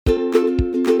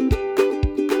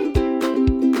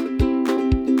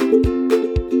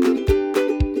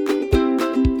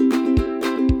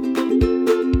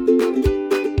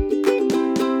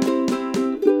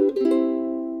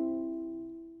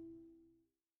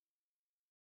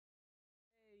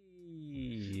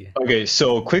Okay,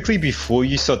 so quickly before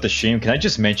you start the stream, can I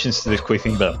just mention this quick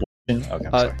thing about abortion? Okay,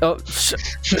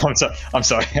 I'm sorry. I'm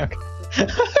sorry. Okay.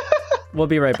 We'll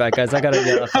be right back, guys. I gotta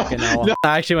get a fucking owl. No.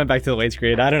 I actually went back to the weight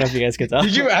screen. I don't know if you guys could tell.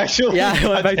 Did you actually? Yeah, I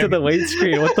went back to the weight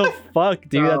screen. What the fuck,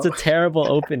 dude? That's a terrible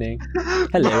opening.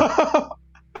 Hello.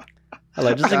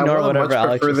 Hello, just ignore whatever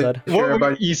Alex just said.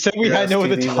 You said we had no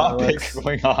other topic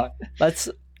going on.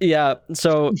 Yeah,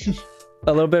 so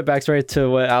a little bit of backstory to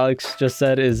what Alex just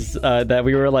said is that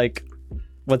we were like,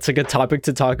 what's a good topic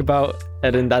to talk about?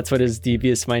 And then that's what his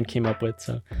devious mind came up with.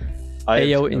 So,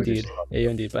 Ayo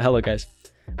indeed. But hello, guys.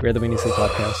 We're the Weenie Sleep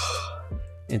Podcast.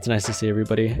 It's nice to see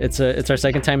everybody. It's our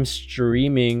second time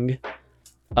streaming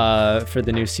for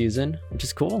the new season, which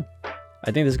is cool.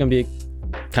 I think this is gonna be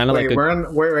kind of like wait.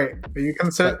 Are you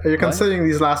considering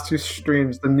these last two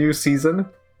streams the new season?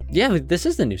 Yeah, this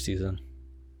is the new season.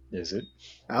 Is it?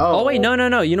 Oh wait, no.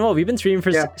 You know what? We've been streaming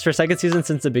for second season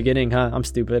since the beginning, huh? I'm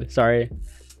stupid. Sorry.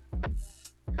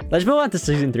 Let's move on to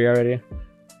season 3 already.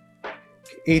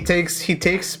 He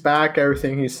takes back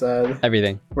everything he said.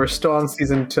 Everything. We're still on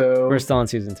season 2.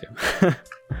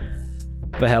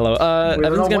 But hello.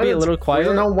 Evan's gonna be a little quiet. We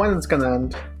don't know when it's gonna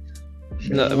end.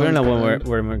 No, we don't know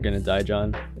when we're gonna die,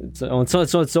 John. So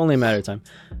it's only a matter of time.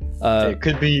 It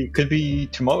could be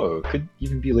tomorrow. Could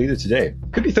even be later today.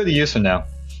 Could be 30 years from now.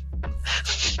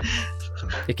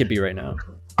 It could be right now.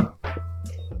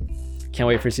 Can't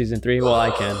wait for season 3. Well,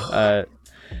 I can.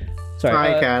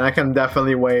 Sorry. I can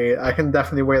definitely wait. I can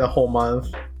definitely wait a whole month.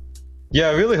 Yeah,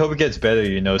 I really hope it gets better.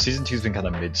 Season 2's been kind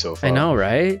of mid so far. I know,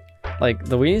 right? Like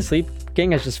the Weenie Sleep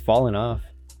gang has just fallen off.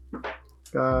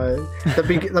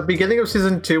 The beginning of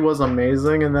season 2 was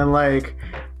amazing, and then like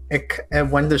it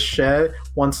went to shit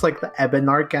once like the Eben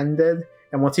arc ended,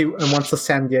 and once the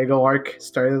San Diego arc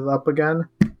started up again.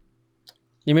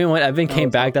 You mean when Evan came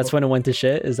back? That's when it went to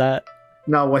shit. Is that?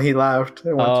 No, when he left.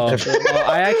 It went to shit.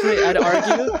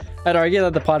 I'd argue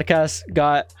that the podcast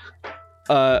got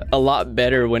a lot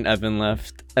better when Evan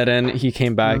left, and then he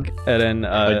came back, and then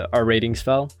our ratings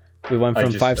fell. We went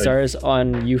from 5 stars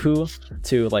on Yoohoo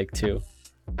to like 2.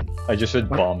 I just read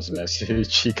Bomb's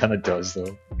message. He kind of does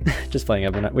though. Just playing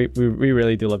Evan. We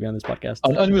really do love you on this podcast.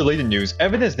 On unrelated news,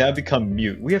 Evan has now become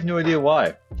mute. We have no idea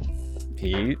why.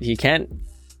 He can't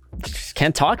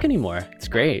talk anymore. It's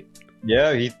great.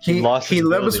 Yeah, he lost. He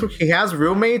has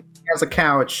roommates. He has a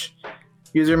couch.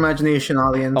 Use your imagination,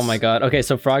 audience. Oh my god. Okay,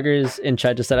 so Frogger's in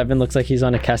chat just said Evan looks like he's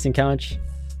on a casting couch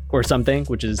or something,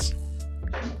 which is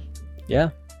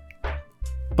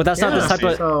but that's not this type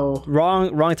of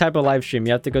wrong type of live stream.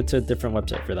 You have to go to a different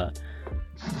website for that.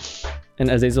 And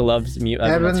Azazel loves mute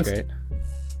Evan. That's great.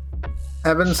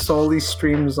 Evan solely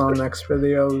streams on X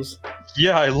videos.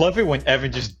 Yeah, I love it when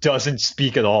Evan just doesn't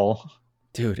speak at all.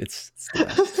 Dude, it's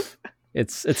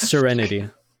serenity.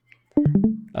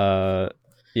 Yeah.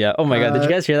 Oh my god, did you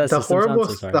guys hear that? The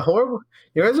horrible.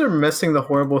 You guys are missing the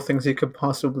horrible things he could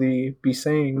possibly be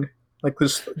saying. Like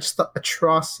there's just the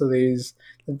atrocities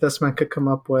that this man could come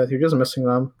up with. You're just missing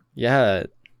them. Yeah,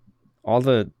 all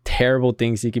the terrible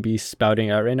things he could be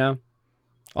spouting out right now,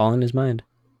 all in his mind.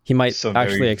 He might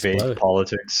actually explode.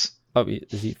 Politics. Oh,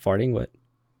 is he farting? What?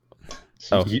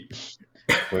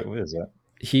 Wait, what is that?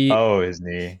 His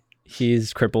knee.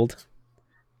 He's crippled.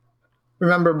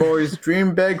 Remember, boys,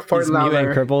 dream big, fart louder. He's mute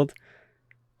and crippled.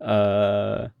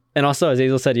 And also,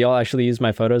 Azazel said, y'all actually use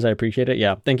my photos. I appreciate it.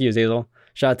 Yeah, thank you, Azazel.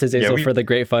 Shout out to Azazel for the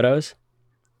great photos.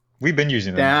 We've been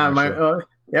using them. Damn,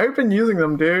 we've been using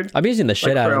them, dude. I've been using the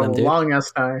shit out of them, dude. Long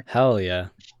ass time. Hell yeah,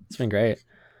 it's been great.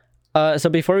 So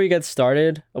before we get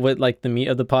started with like the meat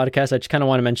of the podcast, I just kind of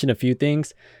want to mention a few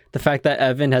things. The fact that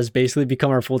Evan has basically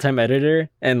become our full-time editor,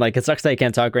 and like it sucks that I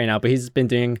can't talk right now, but he's been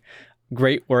doing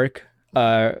great work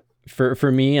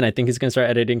for me, and I think he's gonna start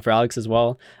editing for Alex as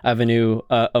well. I have a new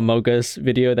Amogus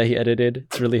video that he edited.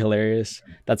 It's really hilarious.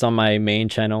 That's on my main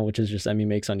channel, which is just Emmy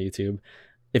Makes on YouTube.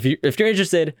 If you're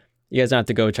interested, you guys don't have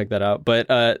to go check that out.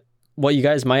 But what you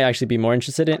guys might actually be more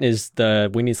interested in is the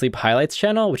Weenie Sleep Highlights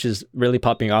channel, which is really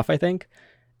popping off, I think.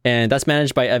 And that's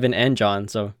managed by Evan and John.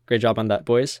 So great job on that,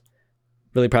 boys.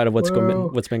 Really proud of what's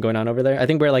been going on over there. I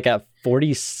think we're like at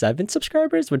 47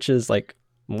 subscribers, which is like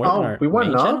more than our we went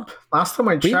main up. channel. Last time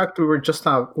I checked, we were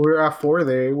at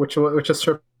 40, which is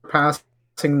surpassing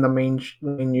the main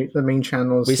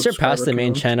channel's. We surpassed the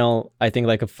main channel, I think,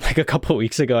 like a couple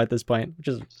weeks ago at this point, which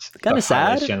is kind of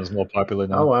sad. The channel's more popular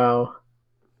now. Oh wow!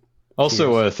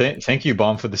 Also, thank you,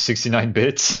 Bomb, for the 69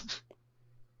 bits.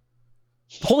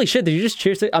 Holy shit! Did you just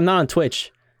cheers? I'm not on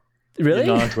Twitch. Really?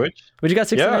 You're not on Twitch? But you got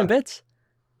 69 bits?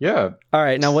 Yeah. All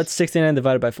right. Now what's 69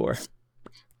 divided by 4?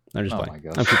 I'm just playing.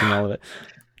 I'm keeping all of it.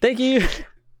 Thank you.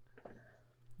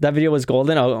 That video was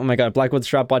golden. Oh my god, Blackwood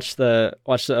Strap watched the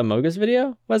Amogus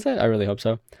video. Was it? I really hope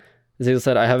so. Azazel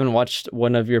said, I haven't watched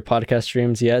one of your podcast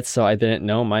streams yet, so I didn't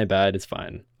know. My bad. It's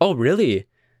fine. Oh really?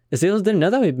 Azazel didn't know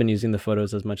that we've been using the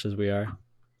photos as much as we are.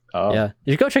 Oh. Yeah,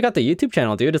 you should go check out the YouTube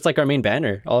channel, dude. It's like our main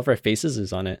banner. All of our faces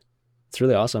is on it. It's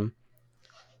really awesome.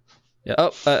 Yeah.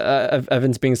 Oh,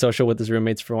 Evan's being social with his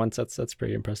roommates for once. That's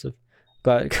pretty impressive.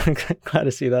 Glad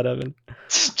to see that, Evan.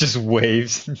 Just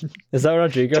waves. Is that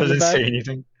Rodrigo? Doesn't say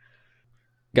anything.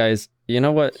 Guys, you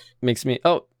know what makes me...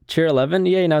 Oh, cheer 11?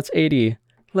 Yay, now it's 80.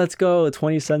 Let's go.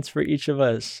 20 cents for each of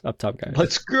us. Up top, guys.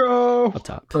 Let's go. Up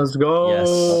top. Let's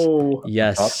go.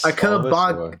 Yes. I could have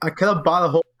bought a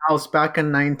whole house back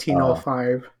in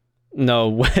 1905. No,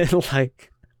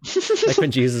 like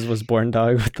when Jesus was born,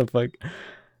 dog. What the fuck?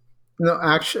 No,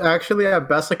 actually, at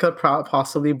best, I could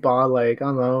possibly bought like, I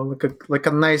don't know, like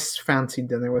a nice fancy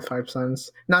dinner with 5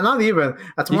 cents. No, not even.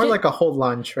 That's more like a whole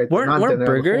lunch, right? Weren't dinner,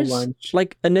 burgers lunch.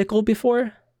 like a nickel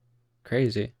before?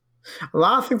 Crazy. A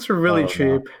lot of things were really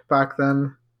cheap back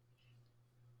then.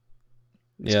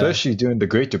 Yeah. Especially during the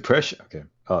Great Depression. Okay,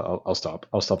 I'll stop.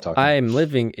 I'll stop talking. I'm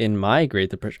living in my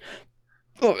Great Depression.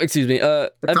 Oh, excuse me.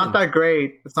 It's not that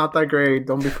great. It's not that great.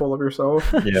 Don't be full of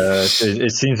yourself. Yeah,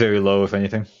 it seems very low, if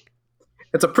anything.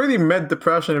 It's a pretty mid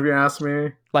depression, if you ask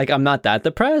me. Like, I'm not that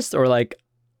depressed, or like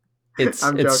it's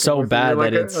so bad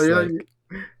that it's like...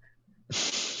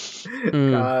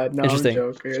 God, no, I'm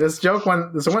joking. This joke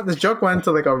went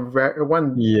to like it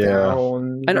went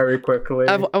down very quickly.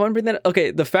 I want to bring that.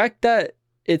 Okay, the fact that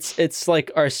it's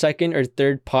like our second or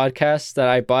third podcast that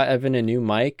I bought Evan a new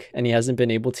mic and he hasn't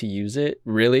been able to use it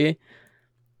really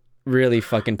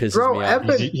fucking pisses me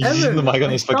off. He's using the mic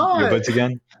on his fucking earbuds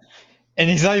again. And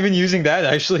he's not even using that,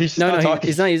 actually. He's just talking.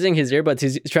 He's not using his earbuds.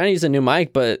 He's trying to use a new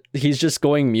mic, but he's just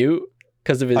going mute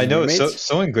because of his roommates. It's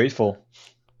so ungrateful.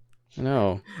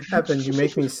 No. Evan, you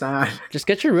make me sad. Just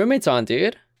get your roommates on,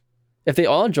 dude. If they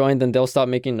all join, then they'll stop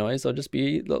making noise. They'll just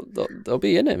be they'll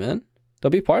be in it, man.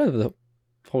 They'll be part of the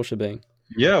whole shebang.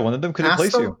 Yeah, one of them could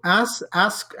replace you. Ask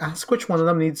which one of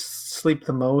them needs sleep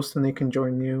the most, and they can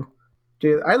join you.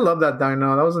 Dude, I love that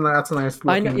dino. That's a nice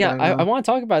looking dino. I want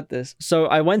to talk about this. So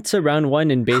I went to round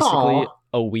 1 in basically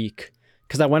a week.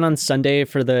 Because I went on Sunday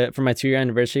for my 2-year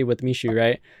anniversary with Mishu,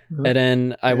 right? Mm-hmm. And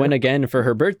then I went again for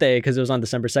her birthday because it was on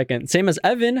December 2nd. Same as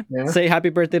Evan. Yeah. Say happy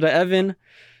birthday to Evan.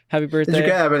 Happy birthday. Did you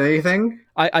get Evan anything?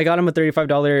 I got him a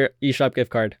 $35 eShop gift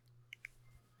card.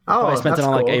 Oh, I spent it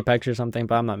on like Apex or something,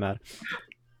 but I'm not mad.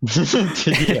 Did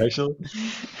you actually?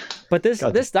 But this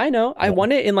dyno, I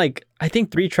won it in like, I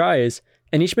think 3 tries.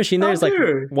 And each machine there is like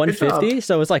 150,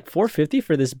 so it's like 450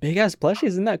 for this big ass plushie.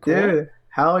 Isn't that cool? Dude,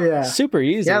 hell yeah! Super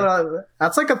easy. Yeah,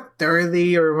 that's like a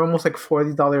 $30 or almost like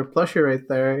 $40 plushie right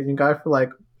there. You got it for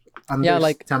like under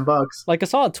like $10. Like a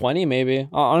solid 20 maybe.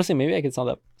 Honestly, maybe I could sell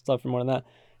that for more than that.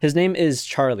 His name is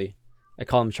Charlie. I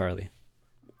call him Charlie.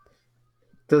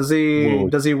 Does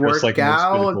he work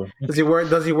out? Does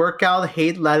he work out?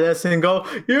 Hate lettuce and go?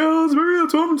 Yes, baby,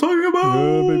 that's what I'm talking about.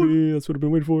 Yeah, baby, that's what I've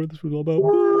been waiting for. That's what it's all about.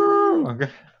 Okay.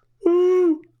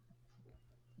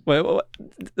 Wait, what?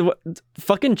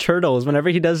 Fucking turtles. Whenever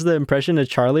he does the impression of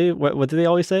Charlie, what do they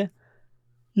always say?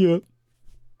 Yeah.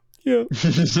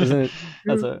 Isn't it?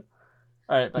 That's it.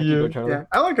 All right, back to you, Charlie. Yeah,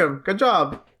 I like him. Good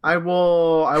job. I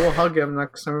will hug him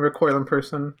next time we record in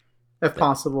person. If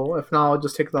possible. If not, I'll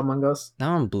just take it Among Us.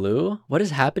 Now I'm blue? What is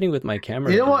happening with my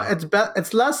camera? You know what?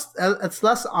 It's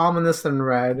less ominous than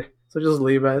red. So just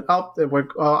leave it.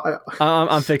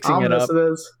 I'm fixing it up. It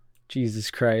is.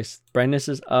 Jesus Christ. Brightness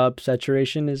is up.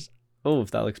 Saturation is... Oh, if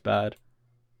that looks bad.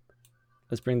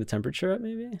 Let's bring the temperature up,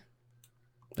 maybe?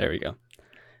 There we go.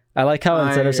 I like how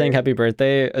instead of saying happy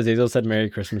birthday, Azazel said Merry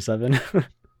Christmas, Evan.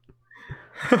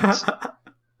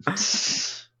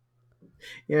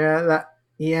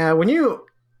 Yeah,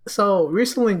 so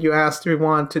recently you asked if we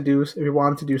wanted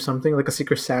to do something like a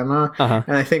Secret Santa,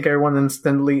 and I think everyone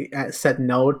instantly said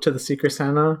no to the Secret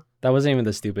Santa. That wasn't even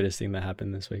the stupidest thing that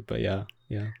happened this week, but yeah.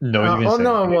 No, it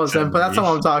wasn't. But that's what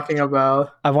I'm talking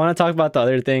about. I want to talk about the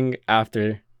other thing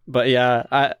after, but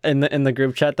yeah, in the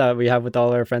group chat that we have with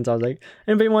all our friends, I was like,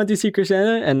 anybody want to do Secret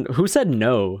Santa? And who said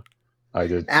no? I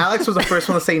did. Alex was the first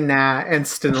one to say nah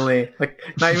instantly. Like,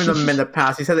 not even a minute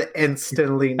passed. He said it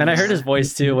instantly. And I heard his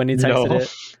voice too when he texted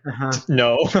it.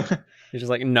 No. He's just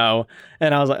like, no.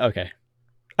 And I was like, okay.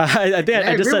 I think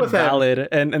I just said valid,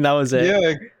 and that was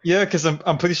it. Yeah, because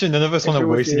I'm pretty sure none of us want to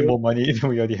waste any more money than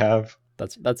we already have.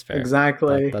 That's fair.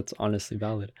 Exactly. That's honestly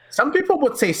valid. Some people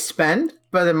would say spend,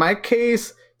 but in my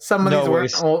case, some of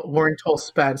these weren't all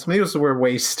spend. Some of these were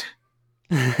waste.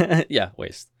 Yeah,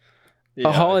 waste. Yeah,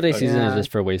 a holiday season is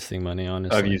just for wasting money,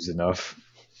 honestly. I've used enough.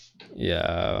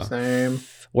 Yeah. Same.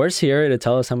 Where's Sierra to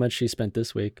tell us how much she spent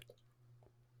this week?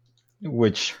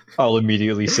 Which I'll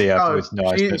immediately say afterwards.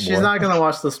 No, she's not gonna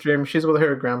watch the stream. She's with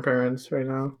her grandparents right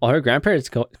now. Well, her grandparents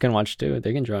can watch too.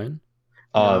 They can join.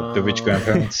 The rich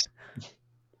grandparents.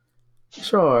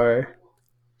 Sure.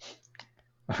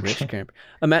 Rich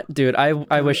grandparents. Dude,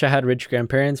 I wish I had rich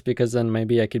grandparents because then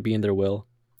maybe I could be in their will.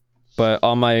 But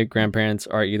all my grandparents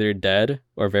are either dead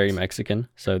or very Mexican,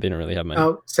 so they don't really have money.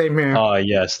 Oh, same here.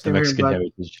 Yes, the Mexican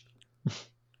heritage.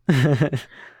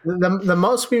 The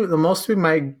most we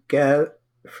might get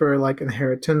for like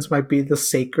inheritance might be the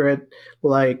sacred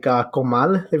like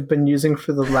comal they've been using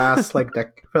for the last like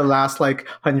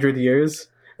 100 years.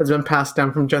 It's been passed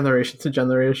down from generation to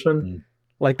generation.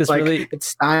 Like this, like, really,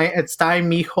 it's time,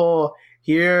 mijo,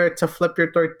 here to flip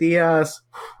your tortillas.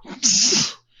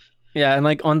 Yeah, and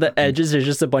like on the edges, there's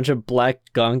just a bunch of black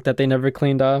gunk that they never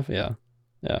cleaned off. Yeah,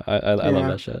 I love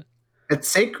that shit. It's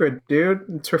sacred, dude.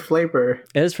 It's for flavor.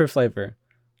 It is for flavor.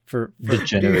 For the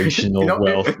generational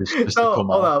wealth is just to come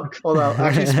out. Hold up.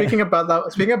 Actually, speaking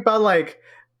about like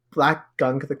black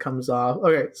gunk that comes off.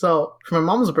 Okay, so for my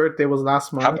mom's birthday was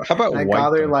last month. How about I white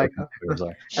got her like,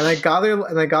 and I got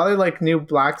her like new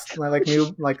blacks, like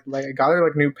new like I got her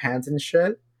like new pants and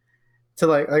shit. To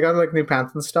like I got her like new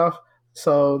pants and stuff.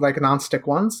 So like non-stick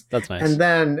ones. That's nice. And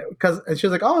then and she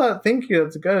was like, "Oh, thank you,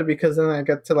 that's good." Because then I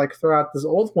get to like throw out this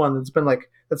old one that's been like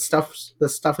this stuff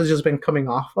has just been coming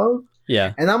off of.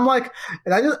 Yeah. And I'm like,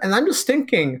 I'm just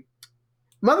thinking,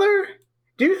 Mother,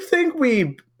 do you think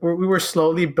we were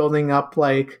slowly building up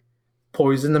like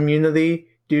poison immunity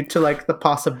due to like the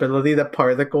possibility that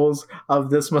particles of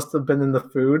this must have been in the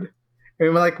food?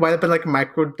 And like might have been like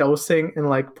microdosing and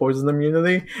like poison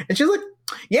immunity. And she's like,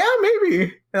 yeah,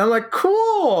 maybe. And I'm like,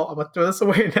 cool. I'm gonna throw this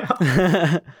away now.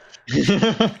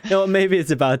 Maybe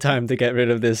it's about time to get rid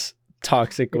of this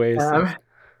toxic waste.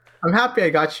 I'm happy I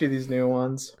got you these new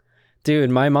ones.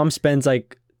 Dude, my mom spends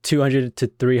like $200 to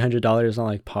 $300 on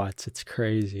like pots. It's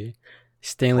crazy.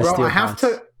 Stainless steel pots.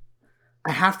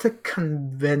 I have to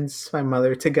convince my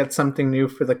mother to get something new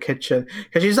for the kitchen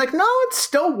because she's like, no, it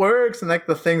still works, and like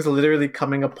the thing's literally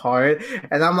coming apart.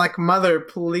 And I'm like, Mother,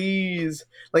 please.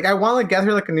 Like, I want to get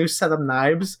her like a new set of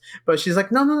knives, but she's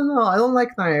like, no, I don't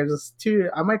like knives. It's too.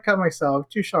 I might cut myself.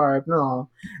 Too sharp.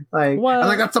 No, like, what? I'm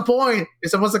like, that's the point. You're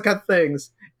supposed to cut things.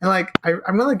 And like,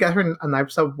 I'm gonna get her a knife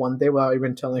set one day without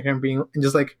even telling her, and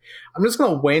just like, I'm just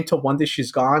gonna wait until one day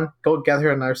she's gone, go get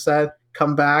her a knife set,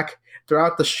 come back, throw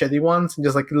out the shitty ones, and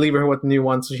just like leave her with the new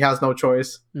ones so she has no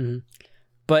choice. Mm-hmm.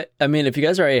 But I mean, if you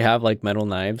guys already have like metal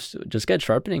knives, just get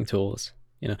sharpening tools.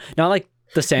 You know, not like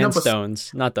the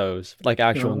sandstones, not those, like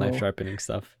actual knife sharpening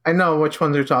stuff. I know which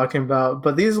ones you're talking about,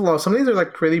 but some of these are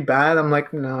like pretty bad. I'm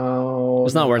like, no,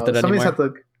 it's not worth it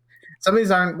anymore. Some of these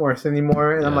aren't worth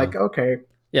anymore, and I'm like, okay.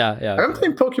 Yeah. I've been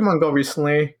playing Pokemon Go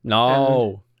recently.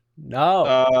 No.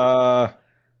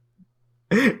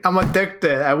 I'm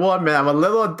addicted. I will admit, I'm a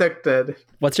little addicted.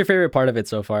 What's your favorite part of it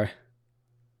so far?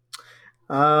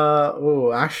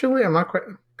 Actually, I'm not quite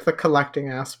the collecting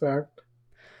aspect.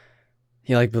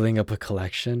 You like building up a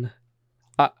collection?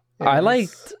 I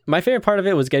liked, my favorite part of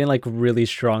it was getting like really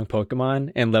strong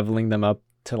Pokemon and leveling them up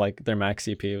to like their max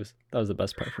CPUs. That was the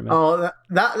best part for me. Oh,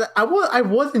 that I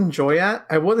would enjoy that.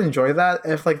 I would enjoy that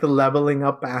if like the leveling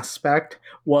up aspect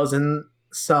wasn't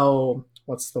so,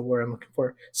 what's the word I'm looking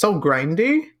for? So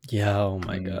grindy. Yeah, oh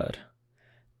my god.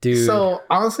 Dude. So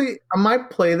honestly, I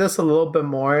might play this a little bit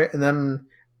more, and then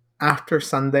after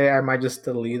Sunday I might just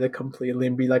delete it completely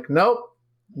and be like, nope.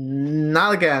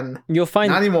 Not again. Not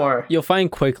anymore. You'll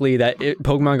find quickly that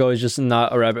Pokemon Go is just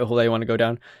not a rabbit hole that you want to go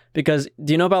down. Because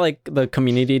do you know about like the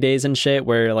community days and shit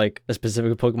where like a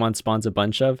specific Pokemon spawns a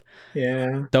bunch of?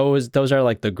 Yeah. Those are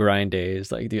like the grind days.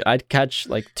 Like, dude, I'd catch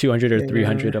like 200 or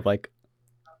 300 of like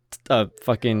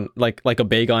fucking like a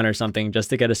Bagon or something just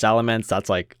to get a Salamence. That's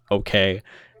like okay.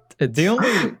 The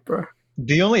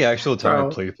only actual time I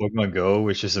played Pokemon Go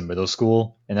was just in middle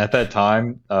school, and at that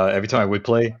time, every time I would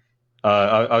play,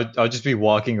 I'll just be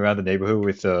walking around the neighborhood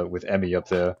with Emmy up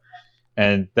there,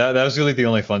 and that was really the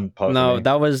only fun part. No,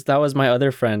 that was my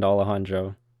other friend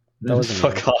Alejandro. That wasn't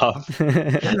fuck me. off.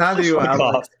 Not you,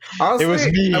 Alex. Honestly, it was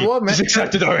me. I will admit, it's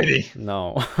accepted already.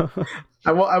 No.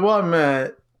 I will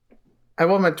admit.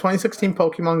 2016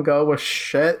 Pokemon Go was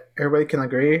shit. Everybody can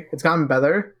agree. It's gotten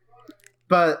better,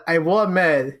 but I will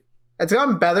admit it's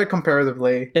gotten better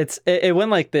comparatively. It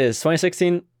went like this: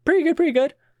 2016, pretty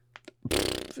good.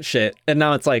 shit. And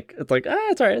now it's like it's all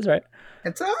right, it's all right.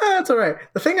 It's all right.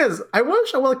 The thing is, I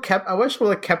wish I would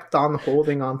have kept on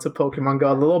holding on to Pokemon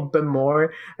Go a little bit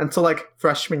more until like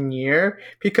freshman year,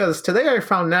 because today I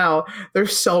found out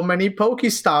there's so many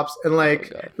Pokestops in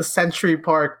like the Century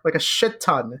Park, like a shit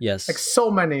ton. Yes, like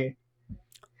so many.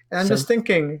 And I'm just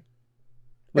thinking,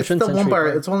 it's the one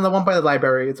by the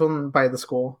library. It's one by the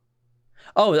school.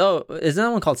 Oh, isn't that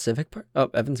one called Civic Park? Oh,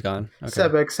 Evan's gone. Okay.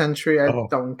 Civic Century, I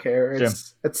don't care.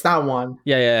 It's that one.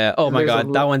 Yeah. Oh my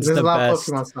god, that one's the best.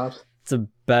 Pokemon stops. It's the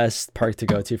best park to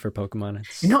go to for Pokemon.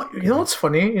 You know what's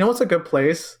funny? You know what's a good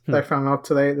place that I found out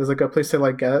today? There's a good place to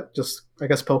like get just, I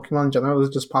guess, Pokemon in general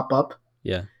just pop up.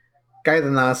 Yeah.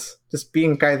 Guidenas, just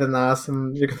being Guidenas,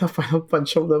 and you're gonna find a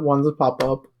bunch of the ones that pop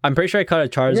up. I'm pretty sure I caught a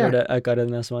Charizard at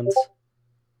Guidenas once.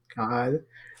 God,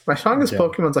 my strongest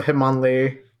Pokemon's a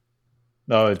Hitmonlee.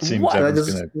 No, it seems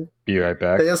Evan's gonna be right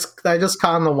back. I just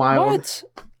caught in the wild. What?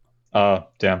 Oh,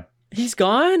 damn. He's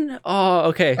gone? Oh,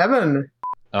 okay. Evan.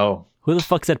 Oh. Who the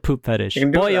fuck said poop fetish? You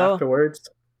can do it afterwards.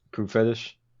 Poop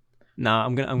fetish? Nah,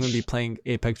 I'm gonna be playing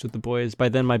Apex with the boys. By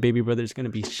then my baby brother's gonna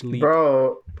be asleep.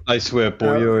 Bro. I swear,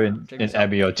 Boyo and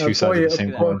Abby are two sides of the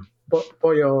same coin.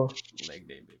 Boyo,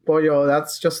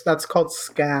 that's called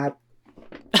scat.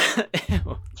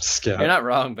 Scat. You're not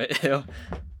wrong, but ew.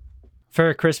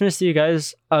 For Christmas, do you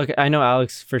guys... Okay, I know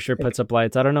Alex for sure puts up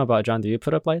lights. I don't know about John. Do you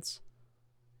put up lights?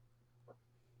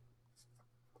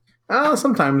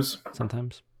 Sometimes.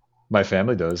 Sometimes. My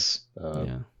family does.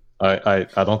 Yeah.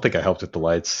 I don't think I helped with the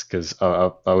lights because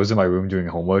I was in my room doing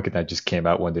homework and I just came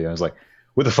out one day and I was like,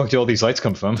 where the fuck do all these lights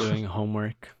come from? Doing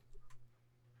homework.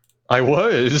 I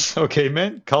was. Okay,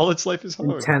 man. College life is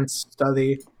hard. Intense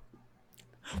study.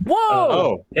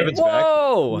 Whoa! Evan's back.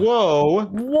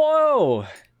 Whoa!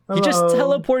 He just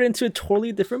teleported into a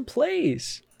totally different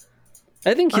place.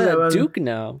 I think he's at Duke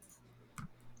now.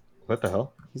 What the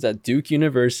hell? He's at Duke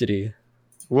University.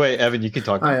 Wait, Evan, you can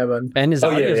talk. Hi, Evan. And his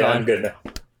audio's on. I'm good now.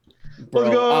 Bro,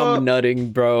 Let's go. I'm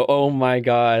nutting, bro. Oh my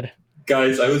god.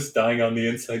 Guys, I was dying on the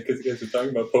inside because you guys were talking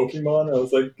about Pokemon. I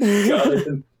was like,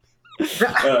 God,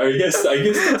 I guess.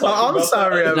 I'm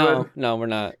sorry, Evan. No, we're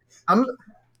not.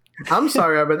 I'm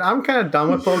sorry, Evan. I'm kind of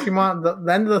done with Pokemon.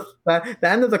 The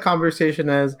end of the conversation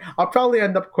is I'll probably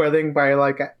end up quitting by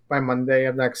Monday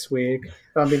of next week.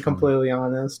 If I'm being completely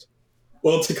honest.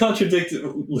 Well, to contradict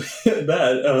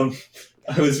that,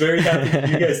 I was very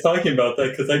happy you guys talking about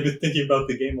that because I've been thinking about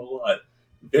the game a lot.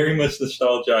 Very much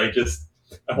nostalgia.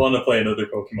 I want to play another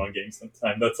Pokemon game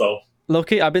sometime. That's all.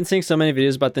 Loki, I've been seeing so many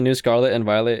videos about the new Scarlet and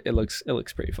Violet. It looks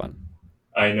pretty fun.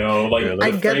 I know,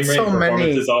 I get so many.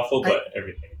 Is awful, but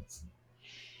everything is.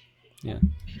 Yeah.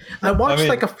 I watched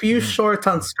a few shorts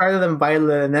on Scarlet and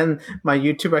Violet, and then my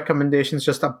YouTube recommendations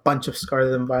just a bunch of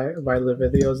Scarlet and Violet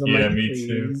videos. I'm me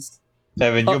too.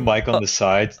 Evan, your mic on the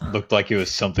side looked like it was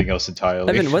something else entirely.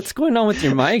 Evan, what's going on with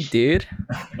your mic, dude?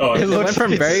 It went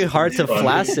from very hard to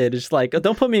flaccid. It's like,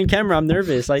 don't put me in camera. I'm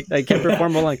nervous. I can't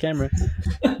perform well on camera.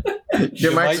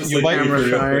 Your mic's camera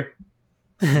shy.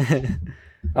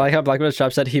 I like how Blackbird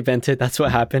Shop said he vented. That's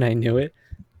what happened. I knew it.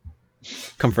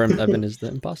 Confirmed Evan is the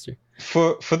imposter.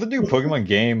 For the new Pokemon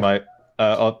game,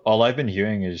 all I've been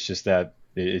hearing is just that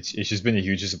it's just been a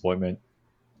huge disappointment.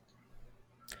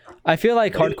 I feel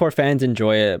like hardcore fans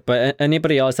enjoy it, but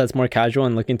anybody else that's more casual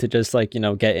and looking to just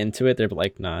get into it, they're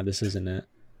like, nah, this isn't it.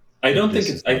 I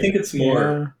think it's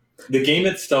more the game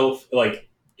itself. Like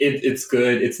it's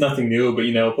good. It's nothing new, but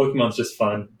Pokemon's just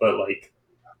fun. But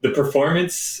the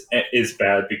performance is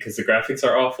bad because the graphics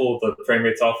are awful, the frame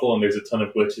rate's awful, and there's a ton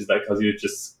of glitches that cause you to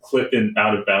just clip in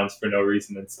out of bounds for no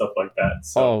reason and stuff like that.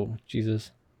 So, oh Jesus!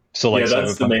 So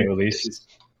that's the main release.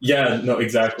 Yeah, no,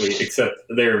 exactly. Except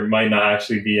there might not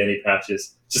actually be any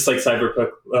patches, just like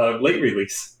Cyberpunk late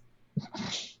release.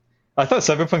 I thought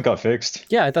Cyberpunk got fixed.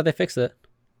 Yeah, I thought they fixed it.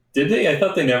 Did they? I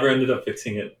thought they never ended up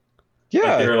fixing it.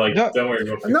 Yeah, they were like, "Don't worry,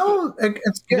 we'll fix it." No,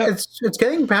 it's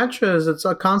getting patches. It's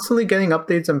constantly getting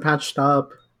updates and patched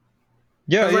up.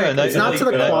 Yeah, it's not to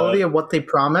the quality of what they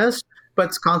promised, but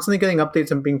it's constantly getting updates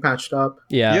and being patched up.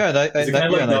 Yeah, Is it kind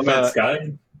of like No Man's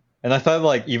Sky? And I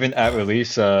thought even at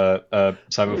release,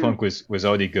 Cyberpunk was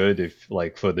already good if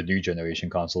for the new generation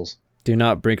consoles. Do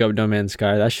not bring up No Man's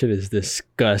Sky. That shit is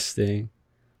disgusting.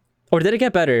 Or did it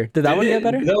get better? Did that one get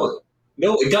better? No,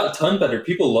 it got a ton better.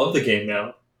 People love the game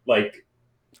now.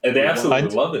 They absolutely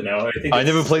love it now. I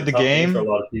never played the game.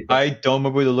 I don't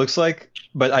remember what it looks like,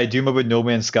 but I do remember No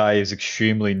Man's Sky is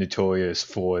extremely notorious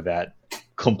for that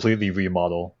completely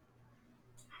remodel.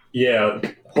 Yeah,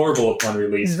 horrible upon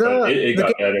release, but it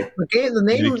got better. The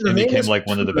name became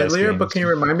one of the best games. But can you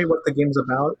remind me what the game's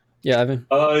about? Yeah, Evan.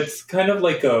 It's kind of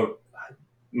like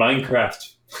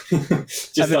Minecraft,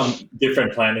 just on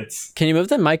different planets. Can you move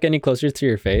the mic any closer to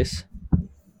your face?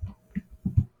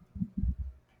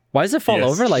 Why does it fall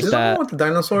over like that? With the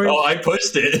dinosaurs? Oh, I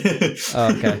pushed it.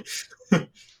 Oh, okay.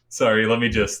 Sorry, let me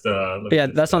just.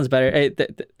 That sounds better. Hey,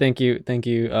 thank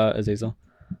you, Azazel.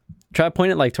 Try to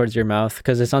point it like towards your mouth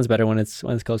because it sounds better when it's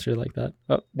closer like that.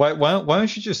 Oh. Why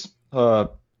don't you just why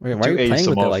are you playing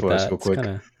with it like that? Real quick.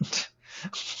 Kinda...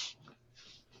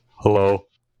 Hello.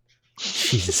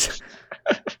 Jeez.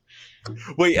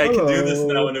 Wait, I can do this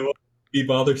now and it won't be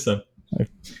bothersome.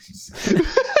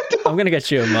 I'm gonna get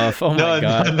you a muff. Oh my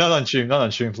god. Not on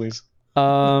stream, please.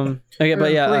 Okay,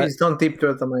 but yeah. Please don't deep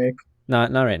throat the mic.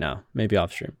 Not right now. Maybe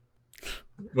off stream.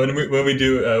 When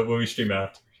we stream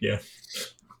out, yeah.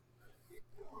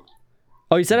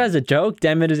 Oh, you said it as a joke?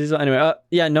 Damn it, Azizel. Anyway,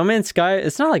 yeah, No Man's Sky.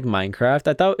 It's not like Minecraft.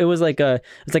 I thought it was like an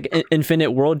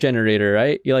infinite world generator,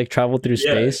 right? You like travel through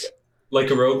space. Like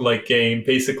a roguelike game,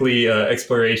 basically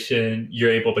exploration.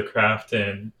 You're able to craft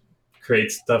and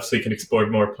create stuff so you can explore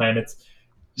more planets.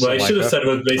 Well, I should have said it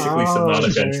was basically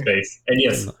Subnautica in space. And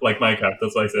yes, like Minecraft.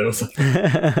 That's why I said it was.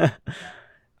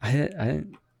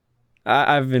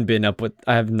 I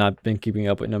have not been keeping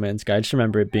up with No Man's Sky. I just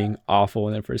remember it being awful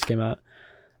when it first came out.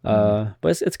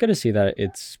 But it's good to see that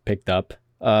it's picked up.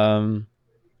 And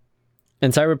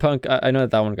Cyberpunk, I know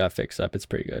that one got fixed up. It's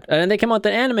pretty good. And then they came out with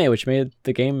the anime, which made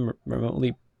the game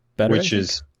remotely better. Which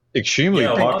is extremely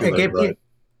popular.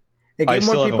 It gave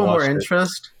more people more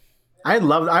interest. I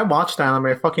watched the anime.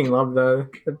 I fucking loved that.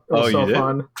 It was so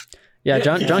fun. Yeah,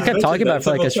 John kept talking about it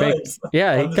for like a straight.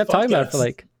 Yeah, he kept talking about it for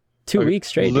like 2 weeks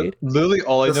straight, dude. Literally,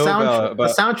 all I know about the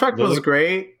soundtrack was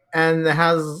great, and it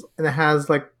has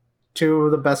like 2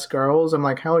 of the best girls. I'm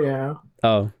like, hell yeah.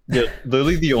 Oh yeah,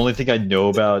 literally the only thing I know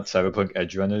about Cyberpunk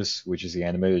Edgerunners, which is the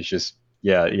anime, is just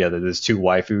there's 2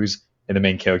 waifus and the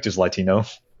main character's Latino.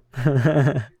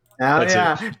 Dude.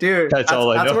 That's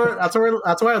all I know.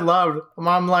 That's what I loved.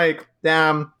 I'm like,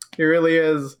 damn, he really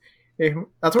is.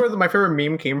 That's where my favorite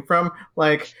meme came from.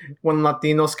 Like when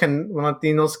Latinos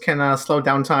can slow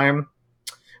down time,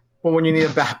 but when you need a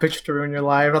bad bitch to ruin your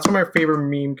life, that's where my favorite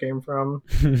meme came from.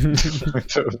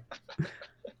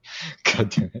 God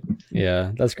damn it!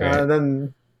 Yeah, that's great.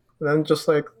 And then just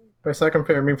like my second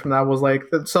favorite meme from that was like,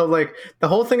 so like the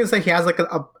whole thing is that he has like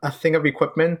a thing of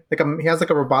equipment, he has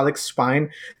like a robotic spine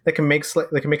that can make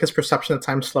his perception of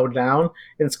time slow down,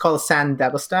 and it's called San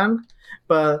Devastan.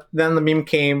 But then the meme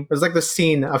came. There's like the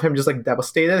scene of him just like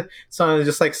devastated, so it's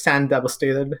just like San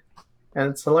Devastated,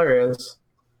 and it's hilarious.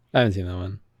 I haven't seen that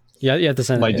one. Yeah, you have to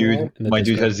send my dude. My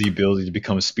dude has the ability to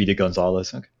become Speedy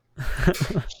Gonzalez. Okay.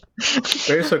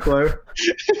 Very circular.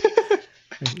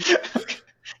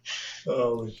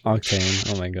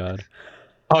 Octane. Oh my god.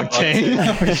 Octane.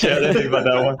 Yeah, I didn't think about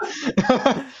that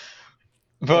one.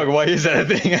 Fuck, why is that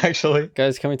a thing, actually?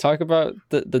 Guys, can we talk about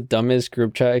the dumbest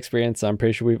group chat experience I'm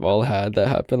pretty sure we've all had that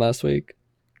happened last week?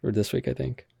 Or this week, I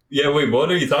think. Yeah, wait, what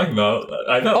are you talking about?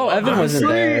 Evan wasn't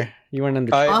there. You weren't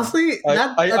under. Honestly,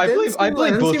 I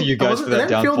blame both of you guys for that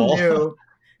downfall.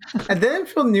 It didn't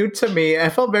feel new to me. I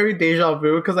felt very deja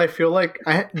vu because I feel like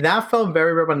that felt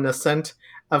very reminiscent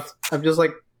of just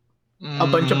like a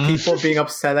bunch of people being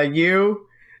upset at you.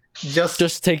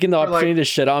 Just taking the opportunity to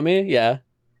shit on me? Yeah.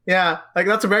 Yeah, like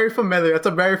that's very familiar. That's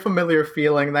a very familiar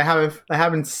feeling that I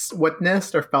haven't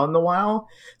witnessed or felt in a while.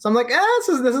 So I'm like, this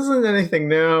isn't anything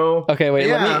new. Okay, wait.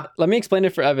 Let me explain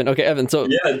it for Evan. Okay, Evan. So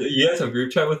yeah, you guys have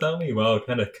group chat without me. Wow,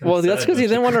 kind of. Well, that's because you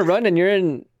didn't want to run, and you're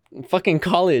in fucking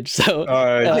college. So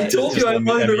I told you I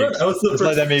wanted to run. I was the first.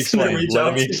 Let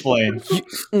me explain.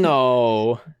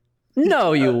 No,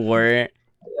 you weren't.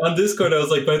 On Discord, I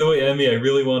was like, by the way, Emmy, I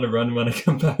really want to run when I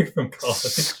come back from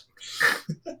college.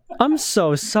 I'm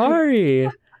so sorry.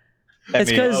 It's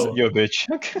because you're a bitch.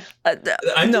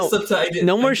 I'm just upset.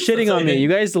 No more shitting on me. You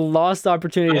guys lost the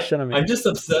opportunity to shit on me. I'm just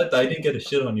upset that I didn't get a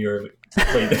shit on you early.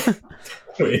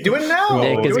 Wait. Do it now.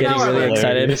 Nick is getting really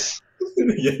excited.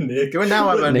 Yeah, Nick. Do it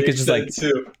now, Evan. Nick is just like,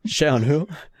 shit on who?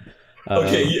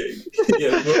 Okay,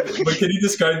 but can you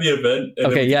describe the event? And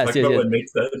okay, yes. What Nick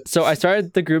said? So I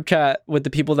started the group chat with the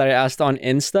people that I asked on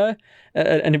Insta.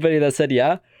 Anybody that said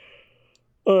yeah.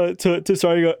 To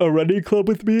start a running club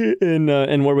with me in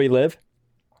where we live,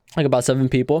 like about 7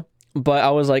 people. But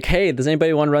I was like, hey, does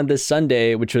anybody want to run this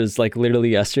Sunday, which was like literally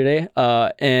yesterday?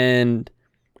 And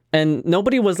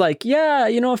nobody was like, yeah,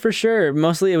 for sure.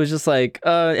 Mostly it was just like,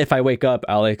 if I wake up,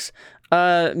 Alex,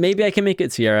 maybe I can make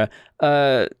it, Sierra.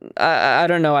 I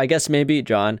don't know. I guess maybe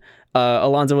John.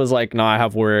 Alonzo was like, no, I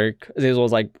have work. Azazel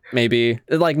was like, maybe.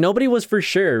 Like nobody was for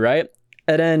sure, right?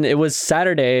 And then it was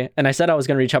Saturday, and I said I was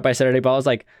going to reach out by Saturday, but I was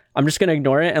like, I'm just going to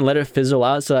ignore it and let it fizzle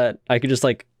out so that I could just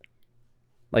like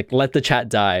Like, let the chat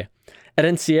die. And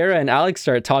then Sierra and Alex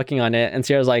started talking on it, and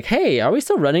Sierra's like, hey, are we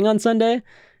still running on Sunday?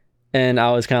 And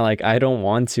I was kind of like, I don't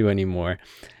want to anymore.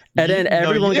 And then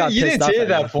everyone got pissed off. You didn't say at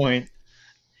that point.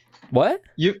 What?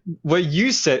 What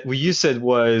you said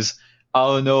was,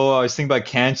 oh no, I was thinking about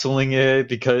canceling it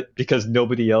because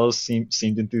nobody else seemed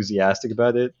enthusiastic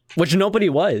about it. Which nobody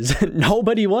was.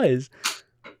 Nobody was.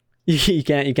 You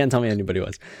can't tell me anybody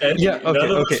was. And none of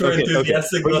us are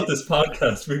enthusiastic about this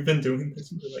podcast. We've been doing this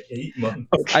for like 8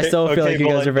 months. I still feel like you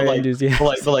guys are very enthusiastic.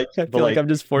 I feel like I'm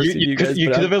just forcing you guys. You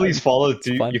could have at least followed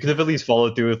through. You could have at least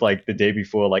followed through with like the day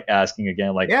before, like asking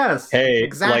again, like, yes, hey,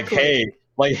 exactly.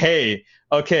 hey,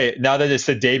 okay, now that it's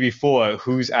the day before,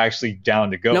 who's actually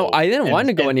down to go? No, I didn't want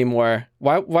to go anymore.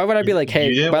 Why would I be like,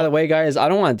 hey, by the way, guys, I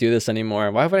don't want to do this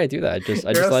anymore? Why would I do that?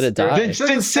 I just let it die.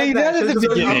 Then say that at the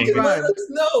beginning.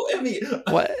 No, Emmy.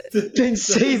 What? Then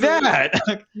say that.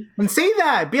 And say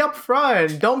that. Be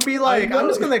upfront. Don't be like, I'm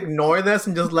just gonna ignore this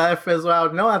and just let it fizzle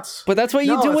out. No, that's. But that's what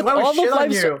you do with all of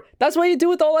life's. That's what you do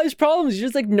with all life's problems. You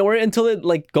just ignore it until it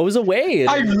like goes away.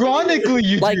 Ironically,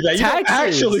 you like do that. You don't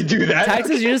actually do that.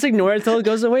 Taxes, you just ignore it until it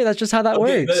goes away. That's just how that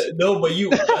works. But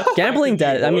you gambling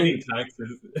debt. I mean,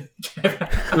 taxes.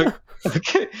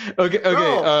 Okay.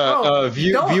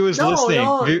 Viewers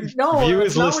listening.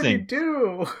 Viewers listening.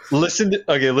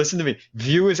 Listen to me.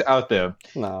 Viewers out there.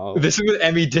 No. This is what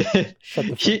Emmy did.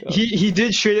 He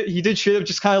did straight up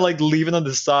just kind of like leave it on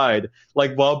the side,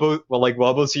 like while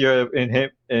both Sierra and him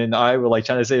and I were like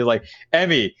trying to say like,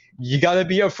 Emmy, you gotta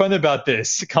be upfront about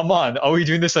this. Come on, are we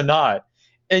doing this or not?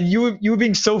 And you were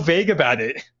being so vague about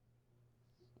it.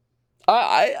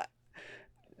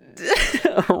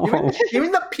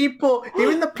 even the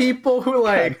people who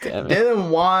like didn't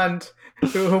want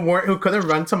who couldn't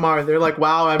run tomorrow, they're like,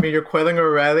 wow, I mean, you're quitting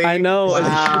already. I know.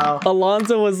 Wow.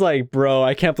 Alonzo was like, bro,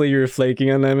 I can't believe you're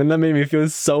flaking on them, and that made me feel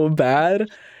so bad.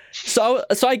 So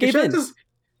I gave in.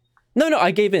 No,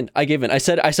 I gave in. I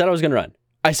said I was gonna run.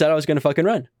 I said I was gonna fucking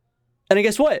run. And then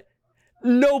guess what?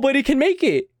 Nobody can make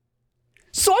it.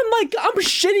 So I'm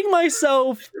shitting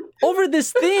myself over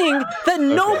this thing that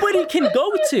nobody can go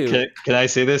to. Can I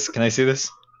say this? No,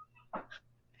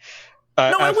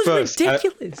 it was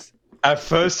ridiculous. At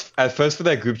first for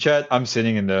that group chat, I'm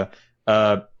sitting in there.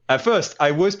 At first,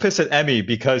 I was pissed at Emmy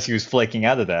because he was flaking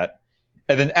out of that.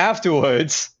 And then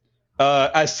afterwards,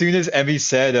 as soon as Emmy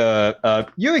said,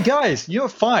 you guys, you're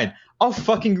fine. I'll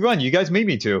fucking run. You guys made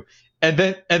me to. And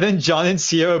then John and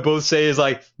Sierra both say is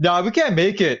like, nah, we can't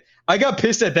make it. I got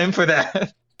pissed at them for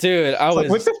that. Dude, what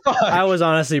the fuck? I was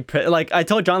honestly like, I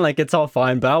told John like it's all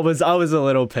fine, but I was a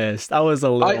little pissed. I was a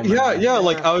little yeah.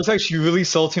 Like I was actually really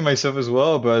salty myself as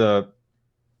well, but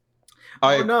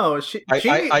then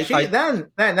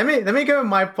let me give him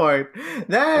my part.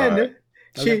 Then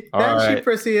she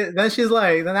proceeded. Then she's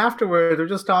like, then afterwards we're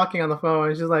just talking on the phone,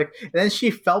 and she's like, and then she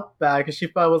felt bad because she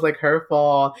felt it was like her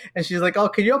fault, and she's like, oh,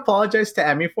 can you apologize to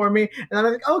Emmy for me? And I'm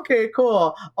like, okay,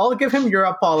 cool, I'll give him your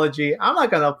apology. I'm not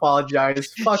gonna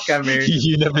apologize. Fuck Emmy.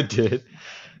 You never did.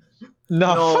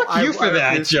 No, fuck you for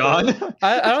that, John.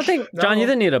 I don't think John, you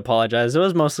didn't need to apologize. It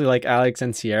was mostly like Alex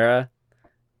and Sierra.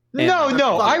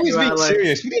 No, I was being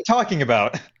serious. What are you talking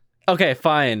about? Okay,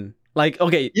 fine. Like,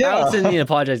 okay, yeah. Alex didn't need to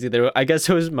apologize either. I guess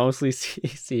it was mostly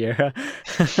Sierra.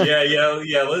 yeah.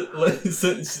 Let's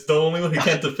the only one who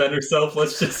can't defend herself.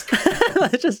 Let's just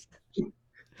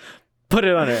put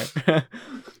it on her.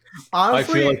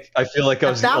 Honestly, I feel like I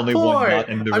was the only one not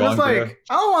in the wrong. I'm just like, there.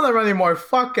 I don't want to run anymore.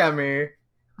 Fuck Emmy.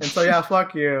 And so yeah,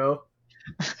 fuck you.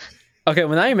 Okay,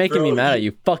 well now you're making me mad at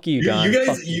you. Fuck you, John. You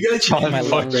guys fuck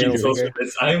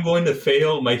you. I am going to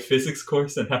fail my physics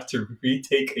course and have to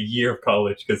retake a year of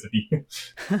college because of you.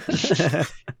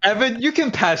 Evan, you can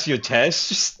pass your test.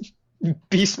 Just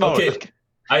be smart. Okay.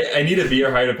 I need a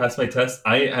VR higher to pass my test.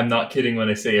 I am not kidding when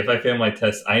I say if I fail my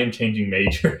test, I am changing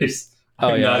majors.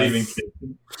 I'm not even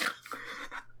kidding.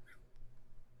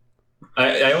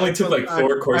 I only took like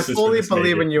 4 courses. I fully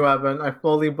believe in you, Evan. I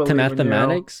fully believe in you. To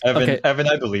mathematics? Evan,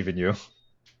 I believe in you.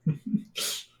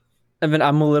 Evan,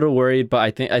 I'm a little worried, but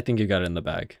I think you got it in the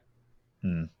bag.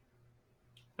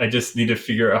 I just need to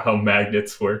figure out how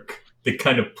magnets work. They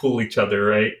kind of pull each other,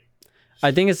 right?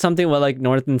 I think it's something with like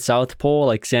North and South Pole,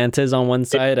 like Santa's on one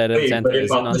side and Santa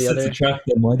isn't on the other.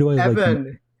 Why do I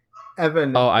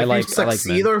Evan, if you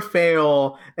succeed or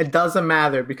fail, it doesn't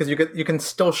matter because you can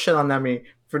still shit on Emmy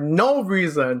for no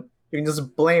reason. You can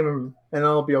just blame him and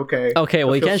it'll be okay. Okay,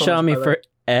 well, you can't shit on me for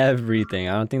everything.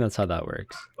 I don't think that's how that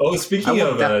works. Oh, speaking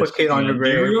of defecate on your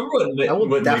grave. I will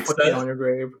what defecate on your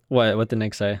grave. What did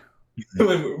Nick say?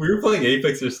 When we were playing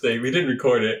Apex yesterday, we didn't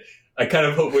record it. I kind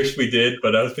of wish we did,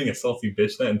 but I was being a salty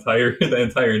bitch that entire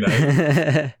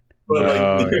night.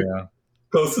 But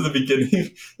close to the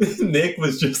beginning, Nick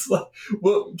was just like,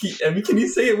 "Well, can you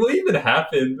say it? What even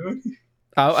happened?"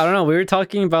 I don't know. We were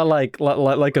talking about like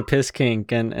a piss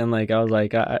kink, and like I was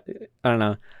like, I don't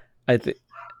know. I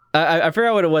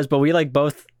forgot what it was, but we like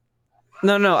both.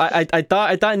 No. I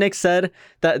thought Nick said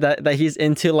that he's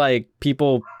into like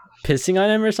people pissing on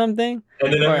him or something.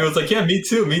 And then everyone was like, "Yeah, me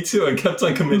too," and kept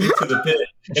on committing to the bit.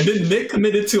 And then Nick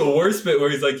committed to a worse bit where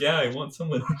he's like, "Yeah, I want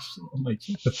someone on my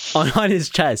chest." On his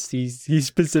chest. He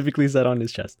specifically said on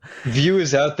his chest.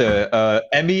 Viewers out there,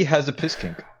 Emmy has a piss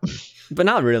kink. But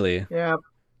not really. Yeah.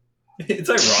 It's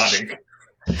ironic.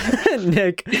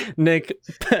 Nick,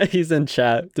 he's in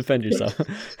chat. Defend yourself.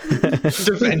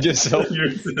 Defend yourself.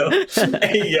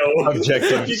 Hey, yo.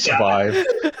 Objective, survive.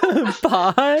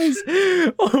 Pause?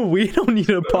 Oh, we don't need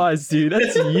a pause, dude.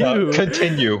 That's you.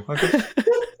 Continue. Okay.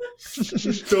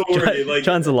 Don't worry. Like,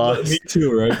 John's a loss. Me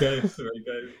too, right, guys?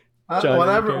 John,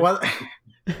 whatever. okay. What?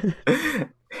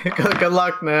 Good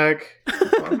luck, Nick.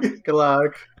 Good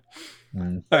luck.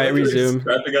 All right, resume.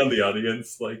 Crapping on the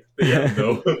audience, like they have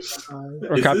no.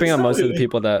 We're crapping on most of the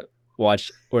people that watch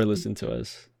or listen to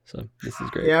us, so this is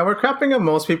great. Yeah, we're crapping on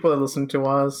most people that listen to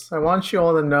us. I want you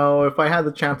all to know, if I had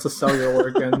the chance to sell your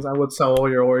organs, I would sell all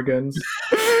your organs.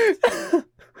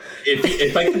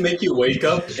 If I can make you wake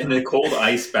up in a cold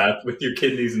ice bath with your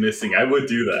kidneys missing, I would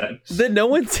do that. Did no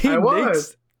one see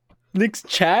Nick's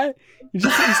chat? He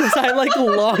says I like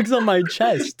logs on my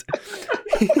chest.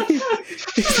 You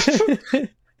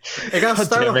gotta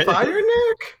start a fire,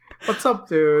 Nick? What's up,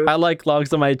 dude? I like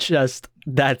logs on my chest.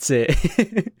 That's it.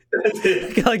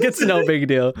 Like, it's no big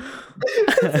deal.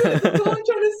 That's all I'm trying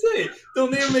to say.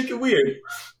 Don't even make it weird.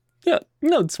 Yeah,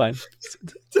 no, it's fine.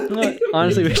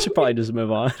 Honestly, we should probably just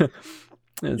move on.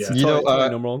 It's totally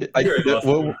normal.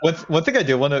 One thing I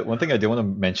do want to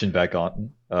mention back on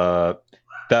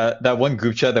that one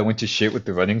group chat that went to shit with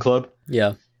the running club.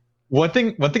 Yeah. One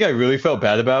thing I really felt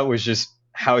bad about was just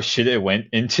how shit it went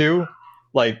into.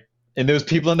 Like, and there was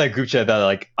people in that group chat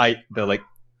that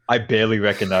I barely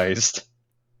recognized.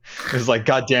 It was like,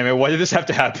 God damn it, why did this have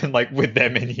to happen like with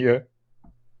them in here?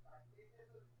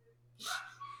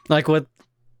 Like with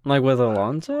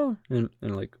Alonso and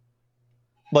like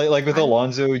with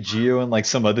Alonso, Gio, and like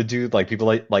some other dude, like people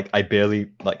like I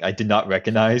barely I did not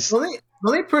recognize. The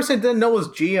only person I didn't know was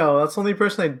Gio. That's the only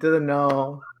person I didn't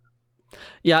know.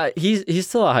 Yeah, he's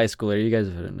still a high schooler. You guys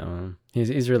didn't know him.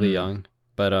 He's really young.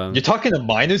 But you're talking to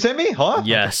minors, Emmy, huh?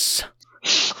 Yes.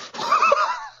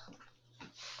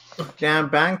 Damn,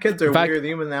 band kids are weird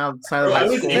even outside of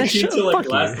high school. I was 18 till like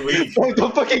last week.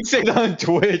 Don't fucking say that on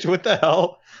Twitch. What the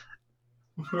hell?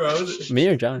 Me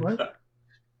or John? What?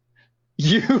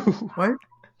 You. What?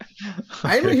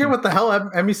 I didn't hear what the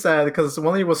hell Emmy said because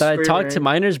when he was that I talk to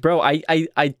minors, bro.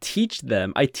 I teach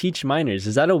them. I teach minors.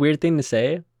 Is that a weird thing to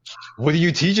say? What are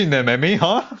you teaching them, Emmy?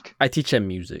 Huh? I teach them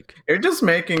music. You're just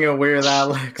making it weird,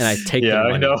 Alex. And I take them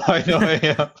money. I know.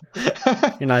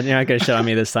 You're not gonna shit on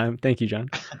me this time. Thank you, John.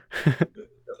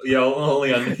 Yeah,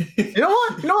 only on me. You know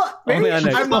what? Maybe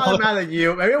I'm not mad at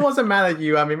you. Maybe I wasn't mad at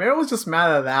you. I mean, maybe I was just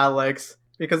mad at Alex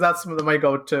because that's my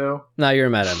go-to. No, you're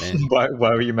mad at me. Why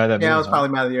were you mad at me? Yeah, I was probably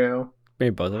mad at you.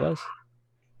 Maybe both of us.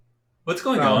 What's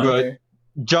going on? Okay.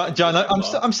 John,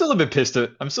 I'm still a bit pissed.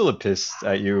 I'm still pissed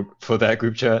at you for that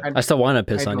group chat. I still want to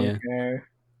piss on you. Care.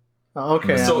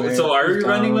 Okay. So are we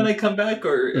running when I come back,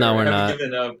 or no? We're not.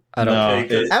 Given up? I don't know.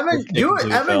 Evan,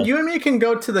 you and me can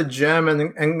go to the gym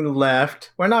and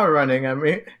left. We're not running. I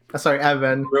mean, sorry,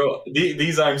 Evan. Bro,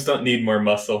 these arms don't need more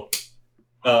muscle.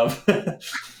 But,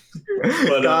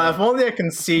 God, if only I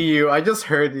can see you. I just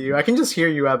heard you. I can just hear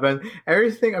you, Evan.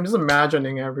 Everything. I'm just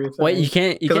imagining everything. Wait, you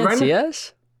can't see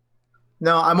us?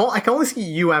 No, I can only see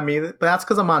you at me, but that's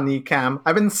because I'm on Kneecam.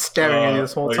 I've been staring at you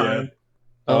this whole time.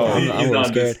 Yeah. I'm not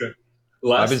scared.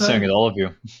 I've been staring at all of you.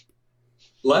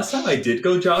 Last time I did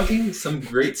go jogging, some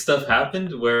great stuff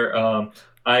happened where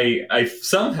I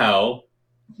somehow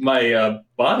my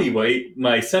body weight,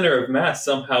 my center of mass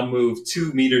somehow moved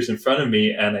 2 meters in front of me,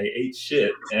 and I ate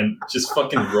shit and just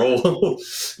fucking rolled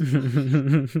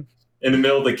in the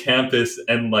middle of the campus,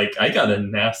 and like I got a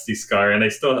nasty scar, and I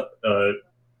still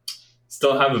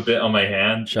have a bit on my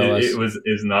hand. It was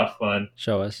not fun.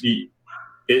 Show us.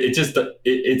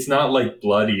 It's not like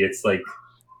bloody. It's like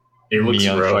it looks me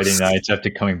on gross. Friday nights after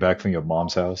coming back from your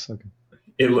mom's house. Okay.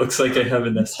 It looks like I have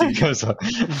an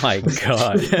STD. My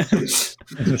God.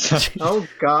 Oh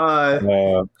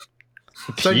God.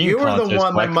 So you were the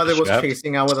one my mother was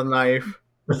chasing out with a knife.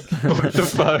 What the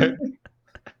fuck?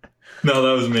 No,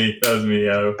 that was me.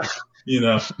 You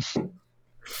know.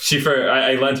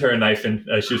 I lent her a knife and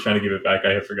she was trying to give it back.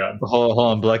 I had forgotten. Hold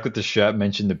on, Black with the Strap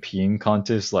mentioned the peeing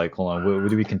contest. Like, hold on,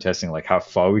 what are we contesting? Like, how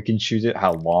far we can shoot it?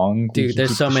 How long? Dude,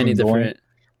 there's so many different.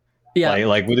 Yeah,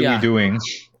 like what are we doing?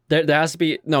 There has to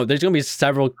be there's gonna be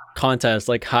several contests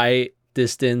like height,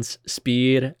 distance,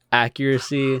 speed,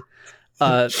 accuracy,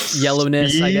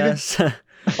 yellowness, speed? I guess,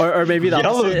 or maybe the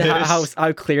opposite,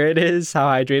 how clear it is, how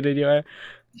hydrated you are.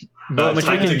 How much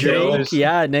we can drink?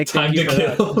 Yeah, Nick. Time to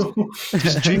kill.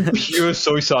 Just drink pure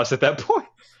soy sauce at that point.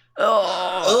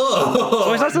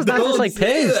 Soy sauce does not taste like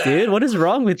piss, dude. What is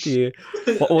wrong with you?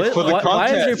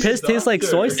 Why does your piss taste like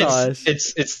soy sauce?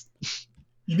 It's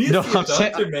you need to see a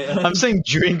doctor, man. I'm saying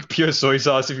drink pure soy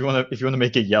sauce if you want to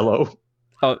make it yellow.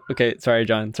 Oh, okay. Sorry,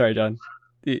 John.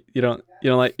 You don't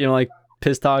like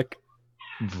piss talk.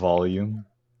 Volume.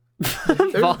 There's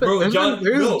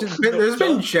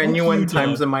been genuine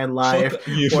times in my life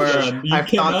where I've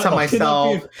thought to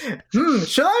myself,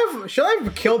 should I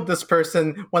have killed this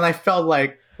person when I felt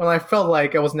like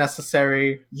it was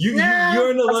necessary? That's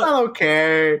not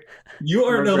okay. You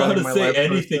aren't allowed to say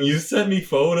anything. You sent me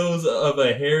photos of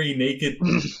a hairy, naked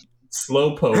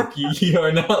slowpoke. You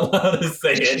are not allowed to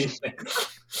say anything.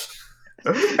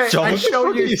 I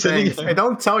show you things. I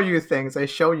don't tell you things. I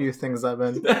show you things,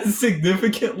 Evan. That's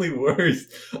significantly worse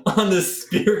on the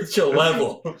spiritual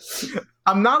level.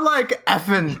 I'm not like,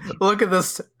 Evan, look at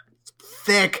this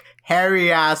thick,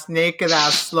 hairy-ass,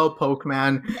 naked-ass slowpoke,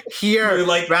 man. Here, you're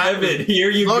like, Evan,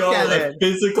 here you go, a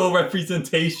physical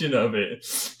representation of it.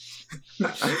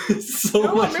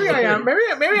 Maybe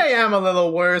I am a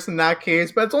little worse in that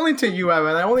case, but it's only to you,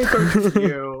 Evan. I only turn to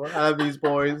you out of these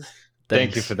boys.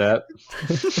 Thank you for that.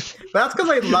 That's because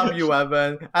I love you,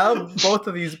 Evan. I love both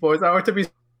of these boys. I want to be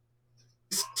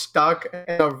stuck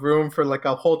in a room for like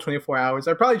a whole 24 hours.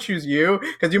 I'd probably choose you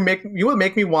because you would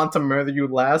make me want to murder you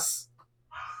less.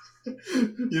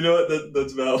 You know what?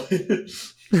 That's valid.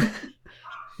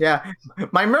 Yeah,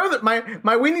 my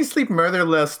weenie sleep murder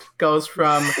list goes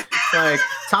from like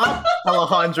top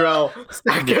Alejandro,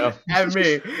 second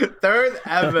Emmy, third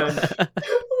Evan.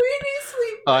 Weenie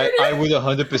sleep murder. I would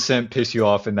 100% piss you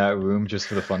off in that room just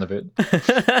for the fun of it.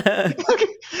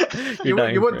 You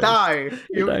would die.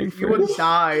 You would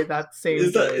die that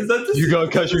same day. Is that you gotta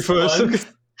catch me first.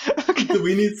 Okay. The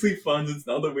We Need Sleep funds. It's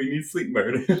not the We Need Sleep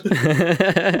murder.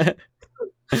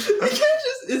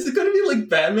 Is it going to be like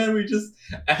Batman? We just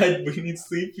add We Need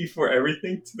Sleep before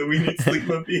everything to the We Need Sleep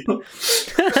mobile?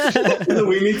 The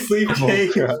We Need Sleep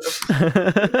cake.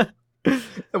 The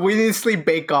We Need Sleep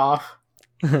bake off.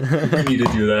 We need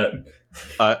to do that.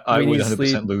 I would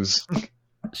 100% lose.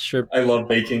 Sure. I love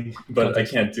baking, but I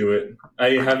can't do it.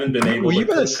 I haven't been able to. Well, you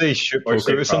better say shit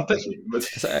poker or something.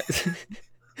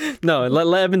 No,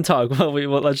 let Evan talk.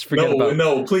 Let's forget about.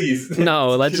 No, please.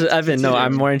 No, let's just, Evan. No,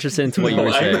 I'm more interested into what you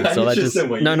were saying. So let's just.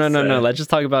 No. Let's just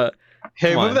talk about.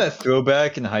 Hey, remember that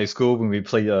throwback in high school when we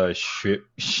played shit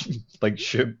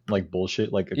bullshit?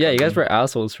 Yeah, you guys were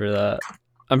assholes for that.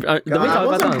 Did we talk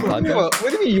about that on the podcast?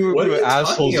 What do you mean you were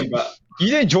assholes? You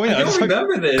didn't join us. I don't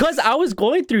remember this. Because I was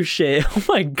going through shit. Oh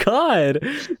my god.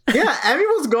 Yeah, Emmy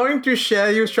was going through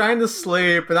shit. He was trying to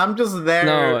sleep, and I'm just there.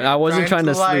 No, I wasn't trying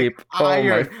to sleep.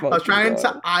 Iron. I was trying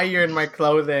to iron my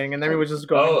clothing, and Emmy was just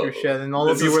going through shit. And all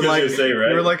of you were like, you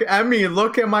were like, Emmy,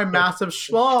 look at my massive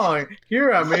schlong. Here,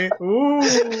 Emmy. Ooh.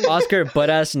 Oscar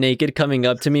butt-ass naked coming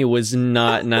up to me was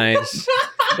not nice.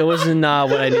 It was not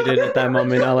what I needed at that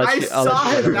moment. I saw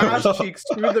his ass cheeks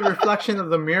through the reflection of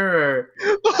the mirror.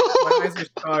 My eyes are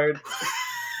scarred.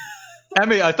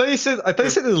 Emmy, I thought you said at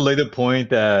a later point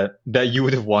that you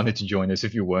would have wanted to join us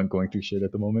if you weren't going through shit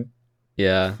at the moment.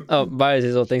 Yeah. Oh, bye,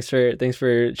 Azizel. Thanks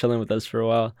for chilling with us for a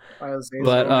while. Bye, Azizel.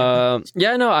 But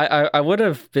yeah, no, I would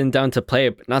have been down to play,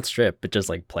 but not strip, but just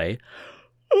like play.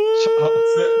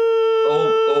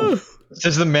 Oh.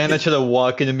 Says the man that tried to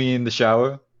walk into me in the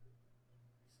shower.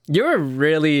 You're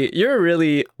really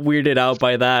weirded out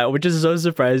by that, which is so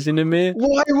surprising to me.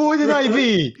 Why wouldn't I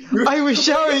be? I was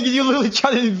showering and you literally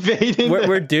tried to invade in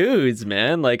we're dudes,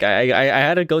 man. Like I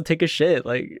had to go take a shit.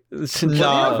 Like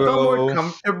nah, bro. More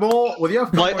comfortable? Would you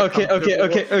have like okay. I get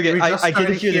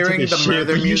if you're taking a shit,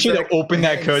 but you should have opened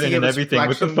that curtain and everything.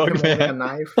 What the fuck, man?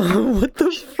 What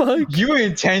the fuck? You were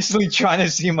intentionally trying to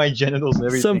see my genitals and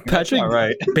everything. Some Patrick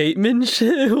Bateman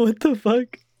shit. What the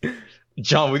fuck?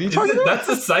 John, what are you talking about? That's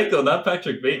a Psycho, not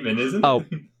Patrick Bateman, isn't it? Oh.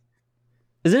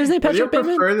 Isn't his name Patrick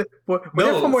Bateman? More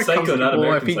Psycho, not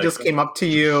American if he Psycho. Just came up to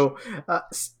you,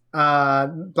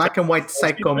 black and white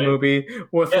Psycho movie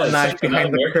with a knife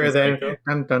behind the curtain.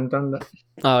 Dun.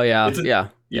 Oh, yeah.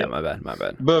 Yeah, my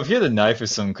bad. But if you had a knife or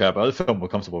some crap, I would feel more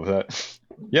comfortable with that.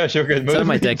 Yeah, sure. Good. Instead of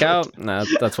my dick out? Nah,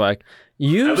 that's why.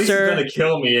 You, At least sir. he's gonna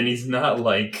kill me, and he's not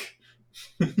like.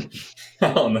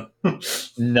 I don't know.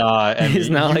 Nah, and He's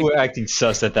not you like- were acting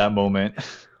sus at that moment.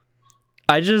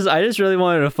 I just really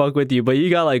wanted to fuck with you, but you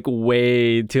got like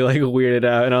way too like weirded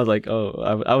out, and I was like,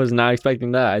 oh, I was not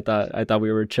expecting that. I thought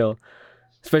we were chill,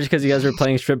 especially because you guys were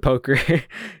playing strip poker in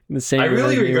the same. I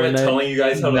really regret telling you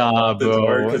guys how to lock the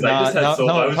door because I just had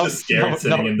I was just scared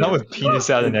sitting in there. Not with penis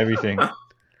out and everything.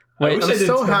 Wait, I'm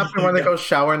so happy when they go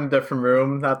shower in a different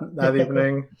room that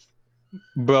evening.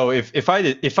 Bro, if I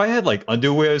had like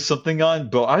underwear or something on,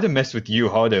 bro, I'd have messed with you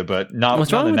harder, but not.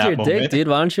 what's not wrong in with that your moment. dick, dude?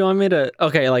 Why don't you want me to?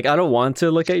 Okay, like I don't want to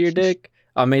look at your dick.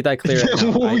 I'll make that clear. Right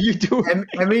now. What were you doing?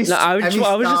 I was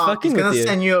just fucking with you. He's gonna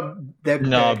send you a dick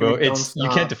Nah, pic bro, and you it's don't you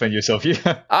stop. can't defend yourself.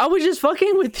 Yeah. I was just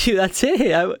fucking with you. That's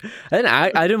it.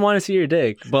 I didn't want to see your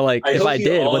dick, but like if I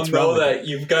did, what's wrong? Know with that it?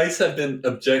 you guys have been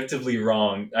objectively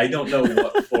wrong. I don't know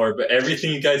what for, but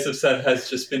everything you guys have said has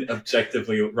just been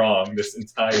objectively wrong this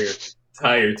entire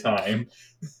time.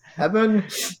 Evan,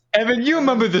 You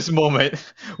remember this moment?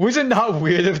 Was it not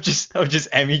weird of just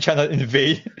Emmy trying to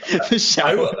invade the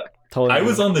shower? Totally I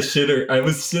was on the shitter. I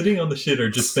was sitting on the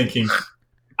shitter just thinking,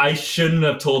 I shouldn't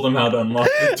have told them how to unlock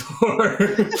the door.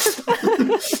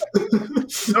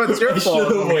 No, it's your I fault.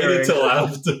 should have waited till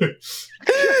after.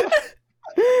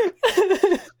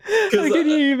 How could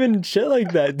you even shit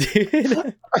like that,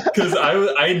 dude? Because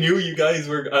I knew you guys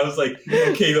were. I was like,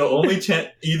 okay, the only chance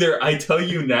either I tell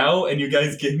you now and you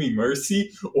guys give me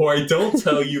mercy, or I don't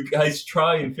tell you guys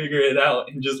try and figure it out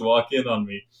and just walk in on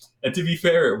me. And to be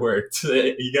fair, it worked.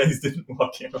 You guys didn't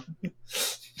walk in on me.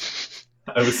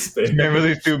 I was spared. You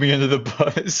really threw me under the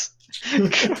bus.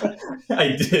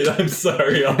 I did. I'm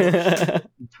sorry.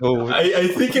 Oh, I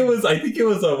think it was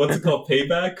what's it called,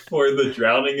 payback for the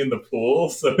drowning in the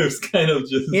pool. So it was kind of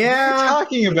just what are you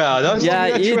talking about? That was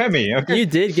Emmy. Okay. You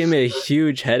did give me a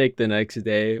huge headache the next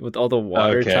day with all the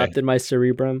water trapped in my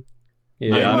cerebrum.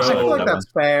 Yeah, I feel like that's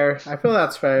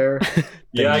fair.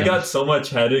 Yeah, I got so much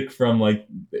headache from like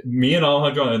me and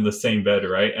Alejandro are in the same bed,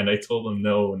 right? And I told him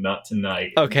no, not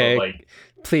tonight. Okay, but, like,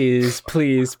 please.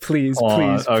 Okay,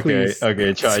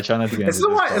 try not to get. This is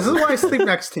why I sleep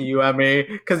next to you, Emmy,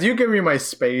 because you give me my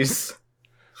space.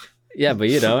 Yeah, but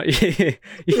you don't. you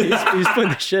put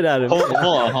the shit out of me. Hold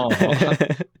on.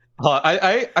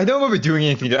 I don't remember doing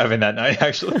anything to Evan that night.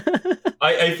 Actually,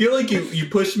 I feel like you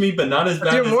pushed me, but not as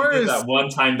bad as you did that one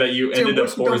time that you ended up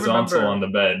horizontal on the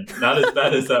bed. Not as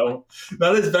bad as that.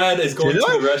 Not as bad as going to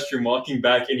the restroom, walking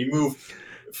back, and you move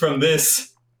from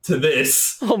this to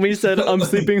this. Homie said, "I'm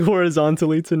sleeping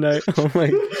horizontally tonight." Oh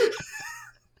my.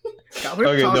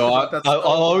 Okay, no, I'll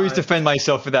always defend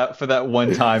myself for that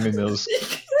one time in those.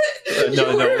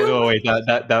 No, wait,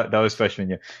 that was freshman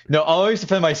year. No, I'll always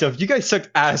defend myself. You guys sucked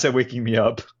ass at waking me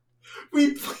up.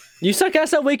 You suck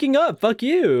ass at waking up. Fuck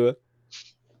you.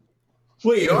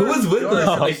 Wait, who was with us?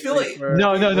 I feel like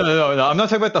no. I'm not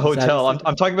talking about the hotel.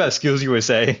 I'm talking about Skills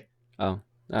USA. Oh,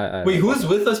 wait, who was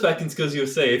with us back in Skills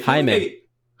USA? Jaime.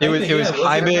 It was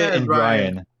Jaime and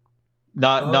Brian.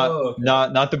 Not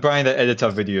the Brian that edits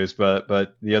our videos,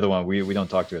 but the other one. We don't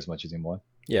talk to as much anymore.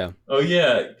 Yeah. Oh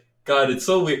yeah. God, it's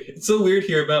so weird. It's so weird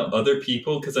here about other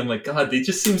people because I'm like, God, they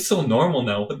just seem so normal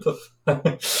now. What the fuck?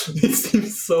 It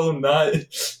seems so not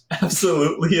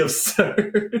absolutely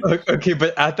absurd. Okay,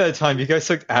 but at that time, you guys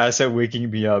sucked ass at waking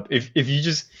me up. If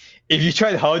you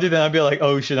tried harder, then I'd be like,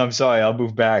 oh shit, I'm sorry, I'll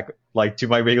move back like to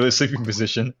my regular sleeping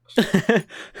position.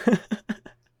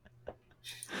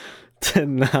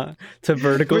 to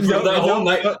vertical. No, that whole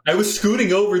night, I was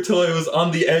scooting over till I was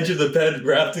on the edge of the bed,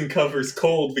 wrapped in covers,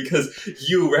 cold, because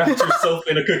you wrapped yourself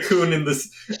in a cocoon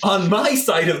on my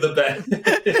side of the bed.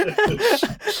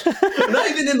 Not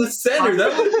even in the center.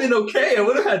 That would have been okay. I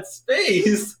would have had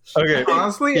space. Okay.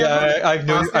 Honestly, yeah, I've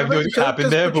known it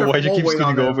happened there, but why'd you keep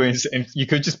scooting over and you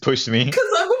could just push me? Because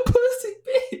I'm a pussy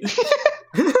bitch.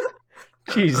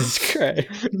 Jesus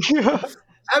Christ. Yeah.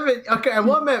 Evan, okay, I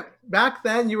will admit, back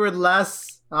then you were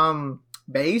less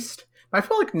based. I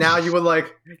feel like now you would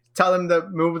like tell him to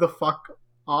move the fuck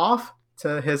off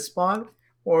to his spot,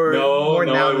 or more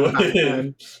now than back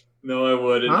then. No, I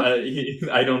wouldn't.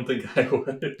 Huh? I don't think I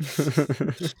would.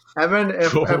 Evan,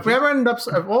 if we ever end up,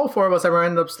 if all four of us ever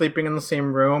end up sleeping in the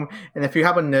same room, and if you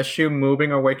have an issue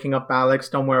moving or waking up Alex,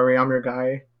 don't worry, I'm your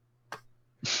guy.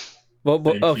 Well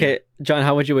okay, John,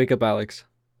 how would you wake up Alex?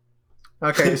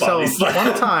 Okay, so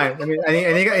one time,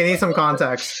 I need some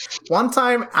context. One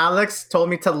time, Alex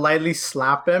told me to lightly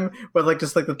slap him with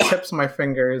just the tips of my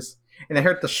fingers, and it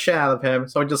hurt the shit out of him.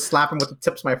 So I just slap him with the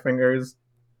tips of my fingers.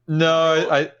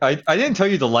 No, I didn't tell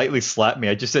you to lightly slap me.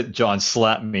 I just said, John,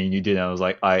 slap me, and you did. And I was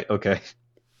like, okay.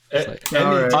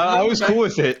 I was cool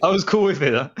with it. I'm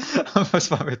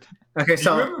fine with it. Okay,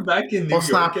 so remember back in New we'll York?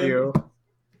 slap you.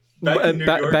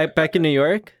 Back in New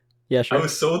York? Yeah, sure. I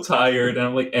was so tired, and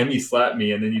I'm like, Emmy slapped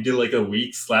me, and then you did like a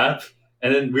weak slap,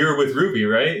 and then we were with Ruby,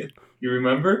 right? You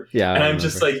remember? Yeah. And I'm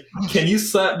just like, can you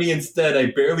slap me instead?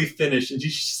 I barely finished, and she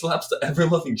slaps the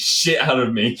ever-loving shit out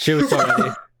of me. She was so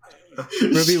ready.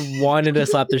 Ruby wanted to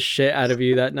slap the shit out of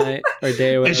you that night or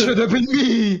day. Or it should have been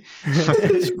me.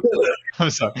 I'm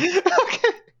sorry.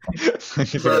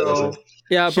 Okay. Bro,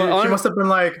 yeah, she must have been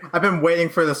like, I've been waiting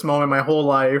for this moment my whole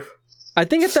life. I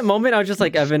think at the moment I was just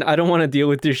like, Evan, I don't want to deal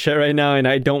with your shit right now, and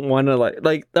I don't want to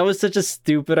like that was such a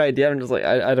stupid idea. I'm just like,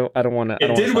 I don't want to.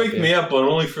 It did wake me up, but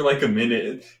only for like a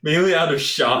minute, mainly out of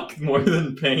shock more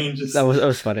than pain. Just it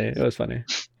was funny. It was funny.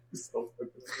 So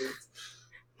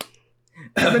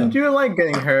Evan, do you like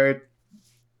getting hurt?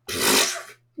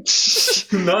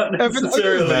 not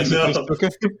necessarily. No.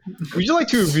 Would you like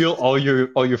to reveal all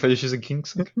your fetishes and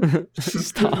kinks?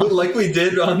 Like we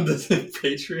did on the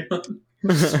Patreon.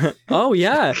 Oh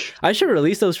yeah, I should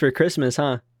release those for Christmas,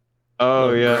 huh?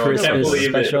 Oh yeah, Christmas I can't believe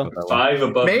special. it. 5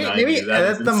 above 90. Maybe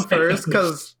edit them first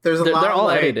because there's a lot. They're all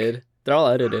like... edited. They're all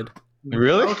edited.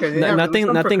 Really? Okay, yeah, nothing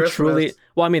truly.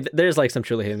 Well, I mean, there's like some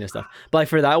truly heinous stuff, but like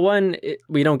for that one,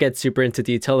 we don't get super into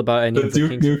detail about any of the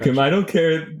Duke Nukem. I don't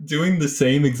care. Doing the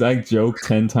same exact joke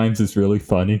 10 times is really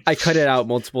funny. I cut it out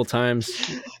multiple times.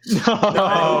 No.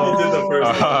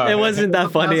 It wasn't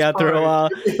that funny after a while.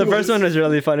 The first one was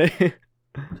really funny.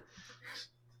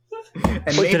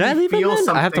 Wait, did I leave it in?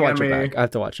 I have to watch it back. I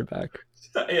have to watch it back.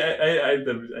 I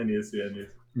need to see it.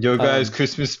 Yo, guys,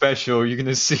 Christmas special. You're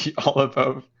gonna see all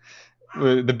about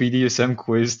the BDSM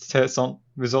quiz test on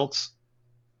results.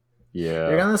 Yeah,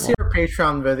 you're gonna see our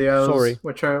Patreon videos. Sorry.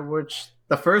 Which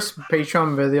the first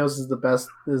Patreon videos is the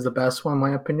best one in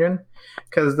my opinion,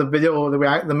 because the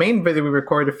main video we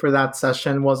recorded for that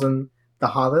session wasn't the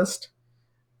hottest,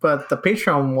 but the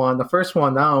Patreon one, the first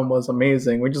one, that one was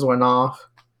amazing. We just went off.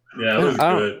 Yeah, it was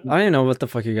good. I didn't know what the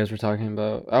fuck you guys were talking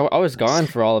about. I was gone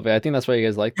for all of it. I think that's why you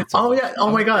guys liked it so much. Yeah.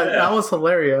 Oh my god, that was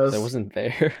hilarious. I wasn't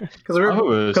there. Because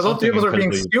all three of us were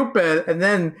being stupid, and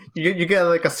then you get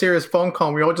like a serious phone call.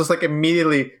 And we all just like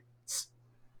immediately,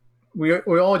 we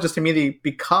all just immediately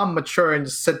become mature and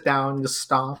just sit down and just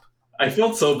stop. I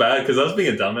felt so bad because I was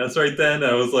being a dumbass right then.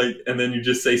 I was like, and then you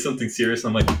just say something serious.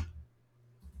 And I'm like,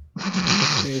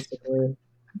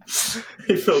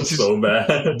 it felt so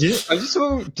bad.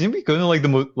 Didn't we go into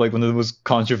like one of the most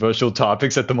controversial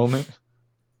topics at the moment?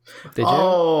 Did you?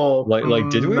 Oh,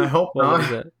 did we? I hope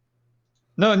not.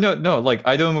 No. Like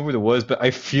I don't remember what it was, but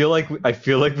I feel like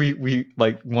we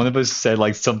like one of us said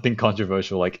like something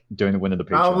controversial like during the win of the Patreon.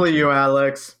 Probably you,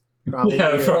 Alex.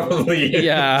 Probably.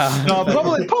 Yeah. No,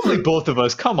 probably both of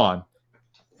us. Come on.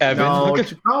 Evan, no,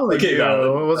 probably okay,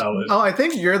 valid. I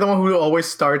think you're the one who always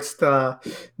starts the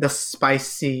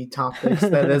spicy topics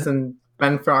that isn't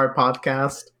meant for our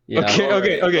podcast. Yeah.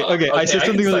 Okay. I said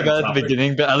something really bad at the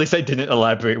beginning, but at least I didn't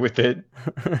elaborate with it.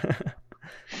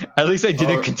 At least I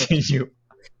didn't continue.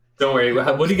 Don't worry.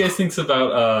 What do you guys think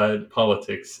about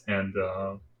politics and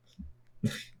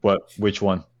what? Which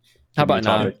one? How about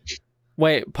now?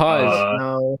 Wait, pause.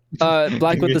 No.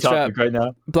 Black with the strap. Right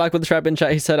now. Black with the strap in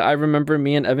chat. He said, "I remember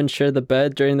me and Evan shared the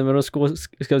bed during the middle school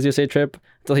Skills USA trip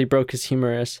until he broke his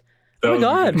humerus." Oh my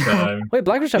god! Wait,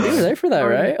 Black with the strap. You were there for that,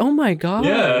 right? Oh my god!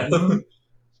 Yeah.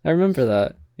 I remember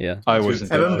that. Yeah. I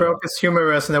wasn't. Evan broke his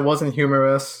humerus, and it wasn't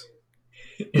humorous.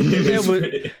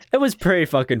 It was pretty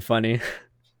fucking funny.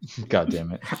 God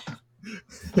damn it!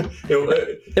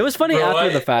 It was funny after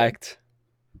the fact.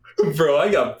 Bro, I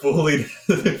got bullied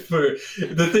for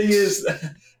the thing is,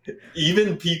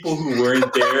 even people who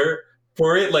weren't there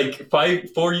for it, like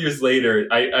 4 years later,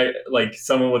 I like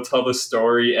someone would tell the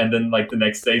story, and then like the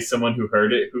next day, someone who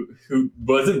heard it, who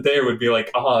wasn't there, would be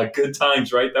like, good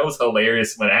times, right? That was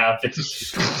hilarious when it happened."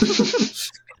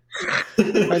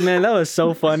 Like, man, that was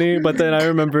so funny. But then I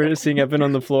remember seeing Evan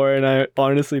on the floor, and I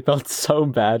honestly felt so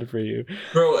bad for you,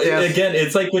 bro. Yes. Again,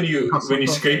 it's like when you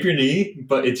scrape your knee,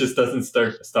 but it just doesn't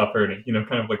stop hurting. You know,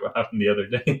 kind of like what happened the other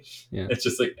day. Yeah. It's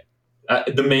just like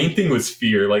the main thing was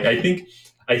fear. Like I think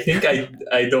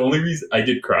the only reason I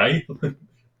did cry.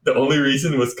 The only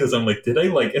reason was because I'm like, did I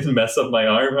like mess up my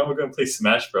arm? How am I going to play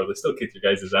Smash Bros? I still kick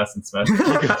your guys' ass in Smash Bros.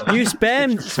 You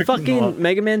spammed fucking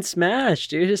Mega Man Smash,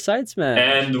 dude. His side smash.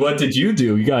 And what did you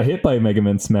do? You got hit by Mega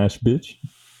Man Smash, bitch.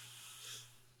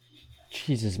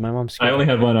 Jesus, my mom's. I only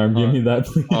had one arm. Give me that,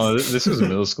 please. Oh, this was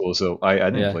middle school, so I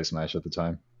didn't play Smash at the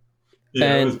time.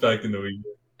 Yeah, it was back in the Wii U.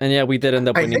 And yeah, we did end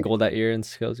up winning gold that year in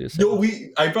Skills USA. No,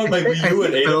 I brought my Wii U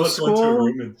and 8 of us went to a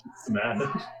room and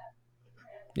smashed.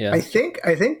 Yeah. I think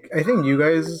you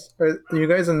guys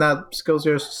in that Skills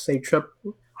Zero Say trip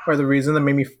are the reason that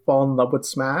made me fall in love with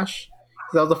Smash.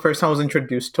 That was the first time I was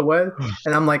introduced to it,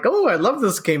 and I'm like, oh, I love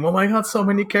this game. Oh my god, so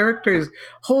many characters!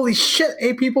 Holy shit,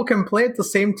 8 people can play at the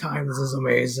same time. This is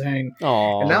amazing.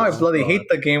 Oh. And now I bloody hate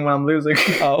the game when I'm losing.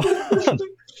 Oh.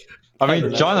 I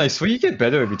mean, John, I swear you get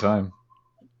better every time.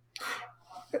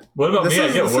 What about me?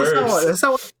 I get worse. This is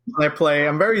how I play.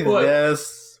 I'm very What?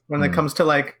 this when it comes to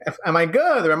like, am I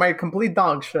good or am I complete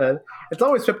dog shit? It's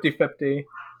always 50-50.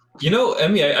 You know,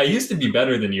 Emmy, I used to be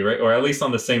better than you, right? Or at least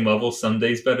on the same level. Some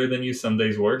days better than you, some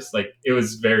days worse. Like it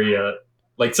was very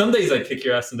like some days I'd kick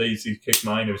your ass, some days you kick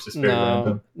mine. It was just very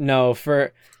random. No,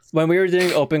 for when we were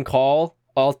doing open call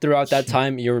all throughout that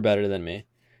time, you were better than me.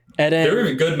 And then, there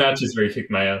were good matches where you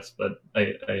kicked my ass, but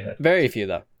I had very few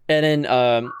though. And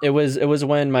then it was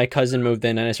when my cousin moved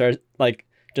in and I started like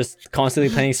just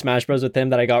constantly playing Smash Bros with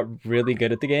him that I got really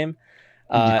good at the game.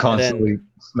 You constantly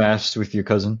smashed with your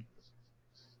cousin.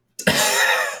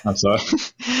 I'm sorry.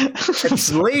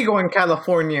 It's legal in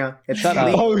California. It's Shut up.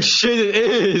 legal. Oh shit! It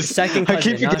is. Second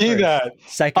cousin, I keep forgetting that.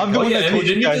 Second I'm the one that told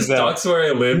didn't you you guys just that. dox where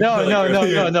I live? No, like, no, no,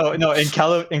 earlier? no.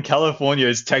 In California,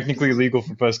 it's technically legal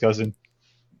for first cousin.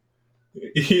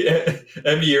 Yeah,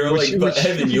 Emmy, you're like, but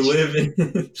Evan, you live in.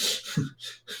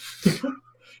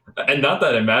 And not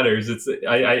that it matters. It's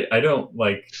I don't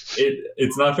like it.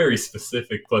 It's not very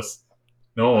specific. Plus,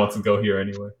 no one wants to go here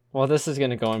anyway. Well, this is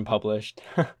gonna go unpublished.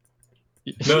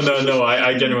 No.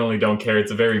 I genuinely don't care. It's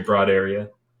a very broad area.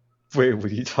 Wait, what are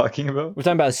you talking about? We're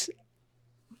talking about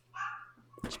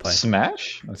let's play.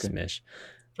 Smash? Okay. Smash.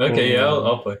 Okay, yeah,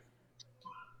 I'll play.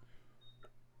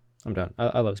 I'm done.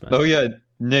 I love Smash. Oh yeah,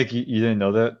 Nick, you didn't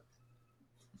know that?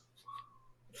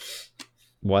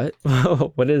 What?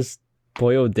 What is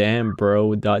boyo damn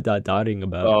bro dotting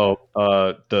about?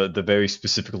 Oh, the very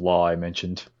specific law I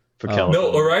mentioned for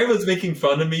California. No, Orion was making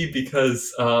fun of me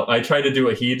because I tried to do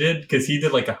what he did, because he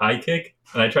did like a high kick,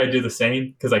 and I tried to do the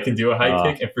same because I can do a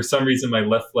high kick, and for some reason my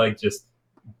left leg just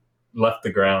left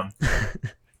the ground.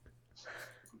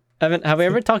 Evan, have we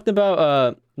ever talked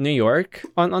about New York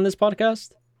on this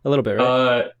podcast? A little bit,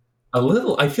 right? A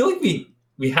little. I feel like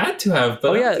we had to have,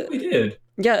 but I don't think we did.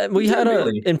 Yeah, we had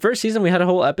in first season we had a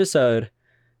whole episode.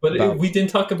 But we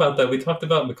didn't talk about that. We talked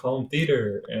about McCollum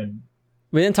Theater, and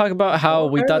we didn't talk about how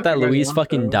we thought that Louise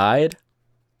fucking died.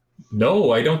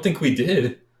 No, I don't think we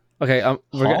did. Okay, I'm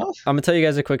gonna tell you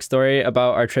guys a quick story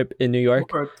about our trip in New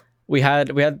York. We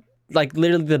had like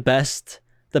literally the best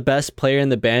player in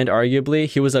the band, arguably.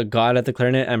 He was a god at the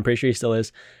clarinet. I'm pretty sure he still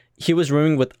is. He was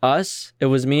rooming with us. It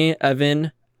was me,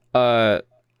 Evan. I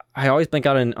always blank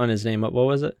out on his name. What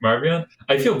was it? Marvion?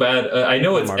 I feel bad. I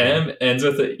know it's Marvion. M, ends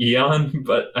with an Eon,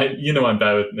 but I'm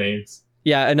bad with names.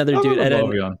 Yeah, another dude.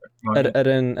 Marvion.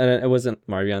 Eden, it wasn't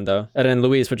Marvion though. Eden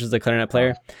Luis, which is the clarinet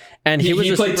player, and he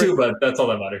played tuba. That's all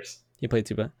that matters. He played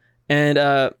tuba,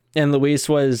 and Luis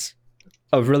was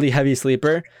a really heavy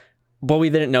sleeper, but we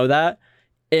didn't know that.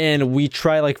 And we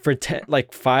tried for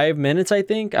 5 minutes, I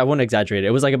think. I won't exaggerate.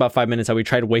 It was like about 5 minutes that we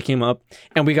tried waking him up.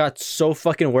 And we got so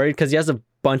fucking worried because he has a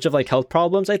bunch of health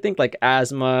problems, I think, like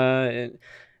asthma. And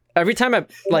every time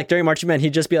during marching band,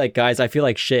 he'd just be like, guys, I feel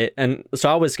like shit. And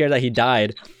so I was scared that he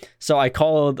died. So I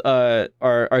called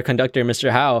our conductor, Mr.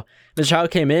 Howe. Mr. Howe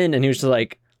came in and he was just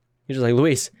like,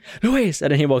 Luis.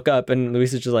 And then he woke up and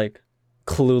Luis is just like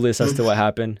clueless as to what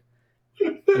happened.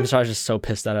 And Mr. Howe was just so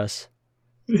pissed at us.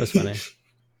 It was funny.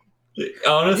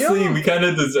 Honestly, we kind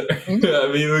of deserve.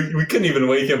 I mean, we couldn't even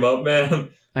wake him up, man.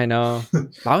 I know.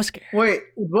 I was scared. Wait,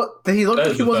 what? Did he look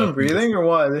like he wasn't breathing, or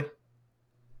what?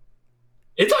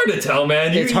 It's hard to tell,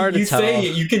 man. It's hard to tell.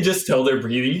 Say you can just tell they're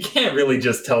breathing. You can't really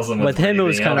just tell someone. With him, it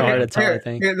was kind of hard to tell. I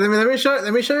think. Here, let me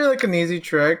show you like an easy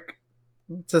trick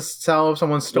to tell if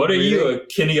someone's still breathing. What are you, a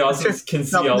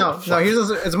kinesis? No.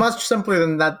 It's much simpler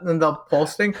than that. Than the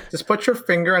pulse thing. Just put your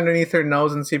finger underneath their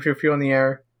nose and see if you're feeling the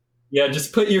air. Yeah,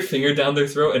 just put your finger down their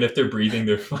throat, and if they're breathing,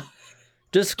 they're fine.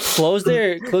 Just close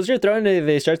your throat, and if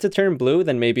they start to turn blue,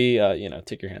 then maybe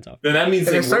take your hands off. Then that means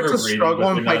if they start to breathing, struggle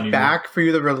and fight back for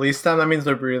you to release them. That means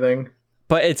they're breathing.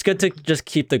 But it's good to just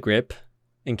keep the grip,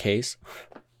 in case.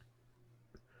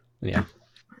 Yeah.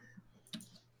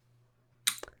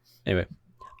 Anyway.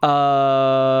 That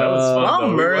was fun, a lot of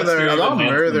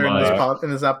murder in in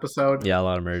this episode. Yeah, a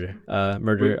lot of murder.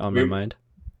 Murder on my mind.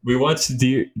 We watched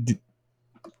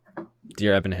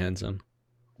Dear Evan Hansen.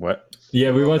 What?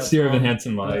 Yeah, we watched Dear Evan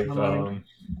Hansen live.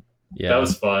 Yeah, that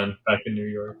was fun back in New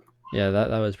York. Yeah, that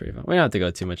was pretty fun. We don't have to go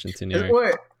too much into New York.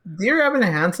 Wait, Dear Evan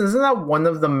Hansen, isn't that one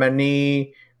of the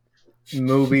many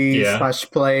movies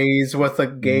 / plays with a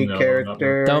gay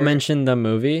character? Don't mention the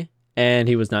movie. and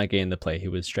he was not gay in the play. He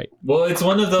was straight. Well, it's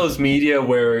one of those media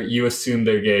where you assume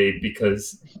they're gay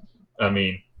because, I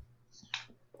mean,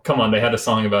 come on, they had a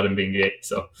song about him being gay,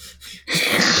 so.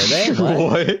 Did they?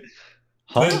 What?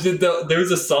 Huh? There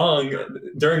was a song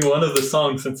during one of the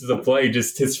songs, since it's a play,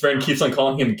 just his friend keeps on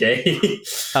calling him gay.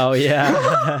 Oh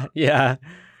yeah, yeah.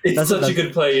 It's such a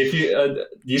good play. If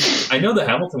you, I know the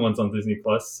Hamilton one's on Disney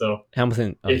Plus, so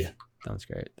Hamilton. Oh yeah, sounds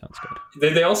great. Sounds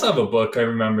good. They also have a book. I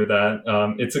remember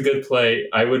that. It's a good play.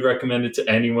 I would recommend it to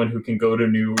anyone who can go to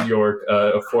New York,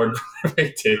 afford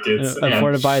tickets,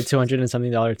 afford to buy a $200 and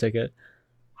something ticket.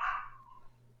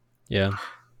 Yeah.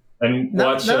 And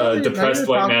watch depressed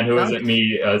white man who isn't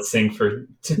me sing for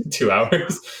 2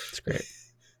 hours. It's great.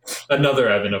 Another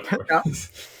Evan, of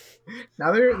course.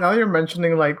 Now you're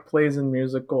mentioning like plays and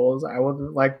musicals, I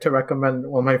would like to recommend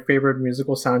one of my favorite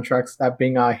musical soundtracks, that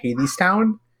being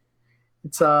Hadestown.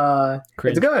 It's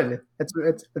Cringe. it's good.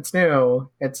 It's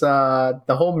new. It's the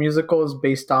whole musical is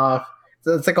based off.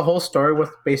 It's like a whole story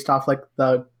based off like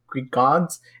the Greek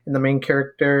gods, and the main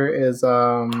character is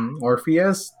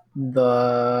Orpheus,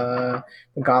 the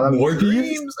god of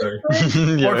dreams.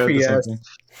 Orpheus.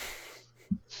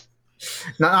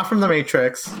 Not from the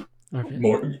Matrix.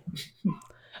 More.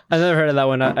 I've never heard of that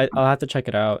one. I'll have to check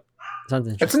it out. Sounds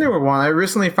interesting. It's a newer one. I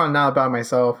recently found out about it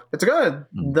myself. It's good.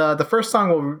 The first song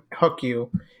will hook you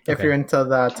if you're into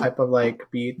that type of like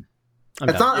beat.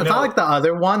 It's not like the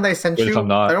other one they sent you. The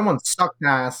other one sucked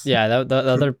ass. Yeah, the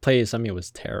other play you sent me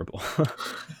was terrible.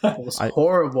 It was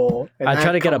horrible. I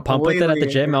tried to get a pump with it at the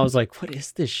gym. I was like, what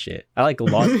is this shit? I like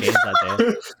lost games that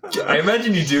day. I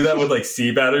imagine you do that with like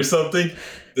Seabat or something.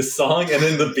 The song, and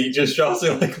then the beat just drops.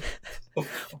 You're like, oh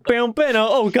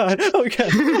god.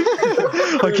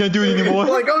 I can't do it anymore.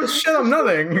 Like, oh shit, I'm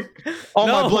nothing. All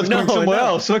my blood's going somewhere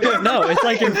else. Okay. No, it's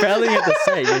like you're failing at the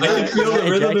site. I can feel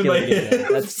the rhythm in my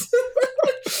hips.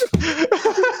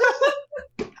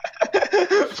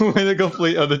 Way to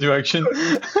complete other direction.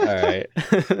 All right.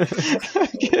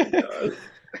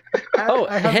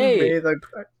 Hey.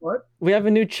 What? We have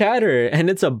a new chatter, and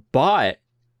it's a bot.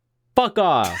 Fuck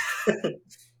off.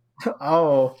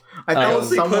 Oh, I thought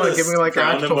someone would give me like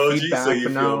actual feedback, so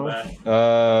but no.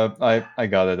 I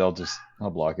got it. I'll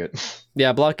block it.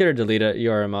 Yeah, block it or delete it.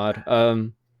 You are a mod.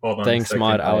 Hold on thanks,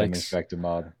 mod Alex. Infected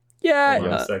mod. Yeah.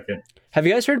 Hold on a second. Have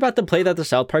you guys heard about the play that the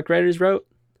South Park writers wrote?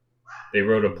 They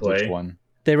wrote a play. Which one?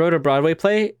 They wrote a Broadway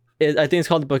play. I think it's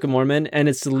called The Book of Mormon, and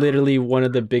it's literally one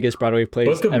of the biggest Broadway plays.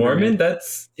 Book of Mormon? Made.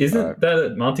 Isn't that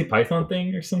a Monty Python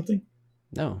thing or something?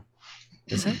 No.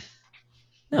 Is it?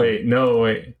 No.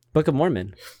 Wait. Book of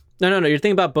Mormon. No. You're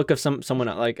thinking about Book of someone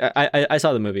else. Like I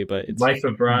saw the movie, but it's Life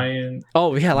of Brian.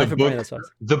 Oh yeah, Life of Brian. That's what.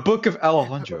 The Book of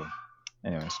Alejandro.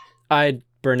 Anyways, I'd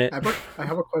burn it. I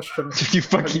have a question. You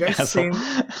fucking asshole.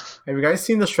 Have you guys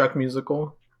seen the Shrek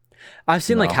musical? I've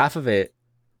seen like half of it,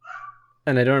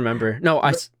 and I don't remember. No,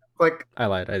 I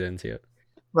lied. I didn't see it.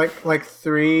 Like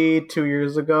 2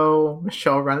 years ago,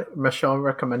 Michelle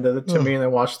recommended it to me, and I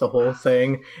watched the whole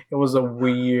thing. It was a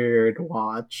weird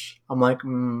watch. I'm like,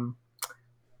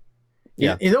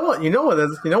 yeah. You know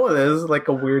what is like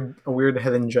a weird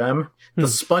hidden gem. The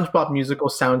SpongeBob musical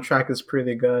soundtrack is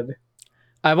pretty good.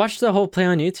 I watched the whole play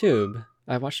on YouTube.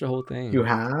 I watched the whole thing. You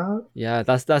have? Yeah,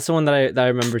 that's the one that I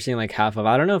remember seeing like half of.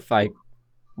 I don't know if I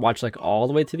watched like all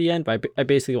the way to the end, but I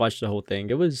basically watched the whole thing.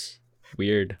 It was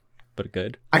weird, but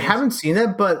good. I haven't seen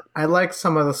it, but I like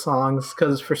some of the songs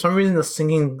because for some reason the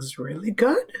singing is really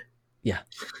good. Yeah,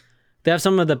 they have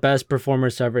some of the best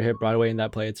performers to ever hit Broadway in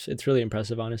that play. It's really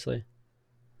impressive, honestly.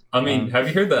 I mean, have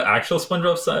you heard the actual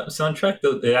SpongeBob soundtrack?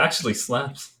 It actually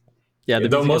slaps. Yeah,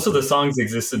 though most of the songs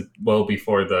existed well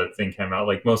before the thing came out.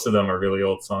 Like most of them are really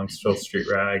old songs. Still Street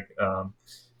Rag,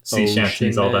 Sea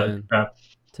Shanties, all that crap.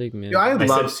 Take me. Yeah, I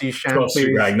love Sea Shanties.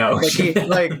 Street Rag, no.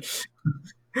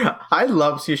 I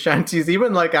love sea shanties,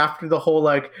 even like after the whole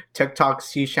like TikTok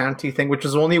sea shanty thing, which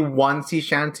was only one sea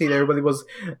shanty that everybody was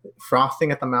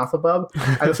frothing at the mouth above.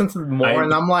 I listened to more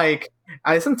and I'm like,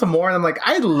 I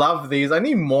love these. I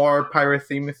need more pirate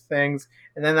theme things.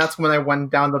 And then that's when I went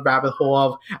down the rabbit hole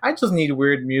of I just need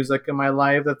weird music in my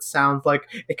life that sounds like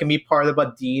it can be part of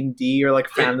a D&D or like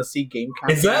fantasy game.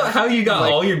 Is that how you got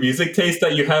all your music taste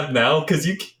that you have now? Because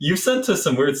you sent us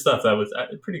some weird stuff that was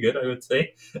pretty good, I would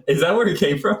say. Is that where it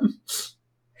came from?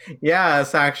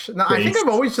 Yes, actually. No, I think I've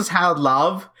always just had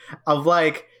love of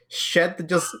like shit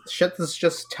that's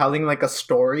just telling like a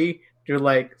story through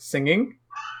like singing.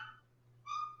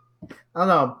 I don't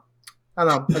know.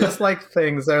 I just like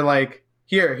things that are like,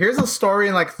 here's a story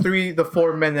in like 3 to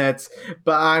 4 minutes,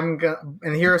 but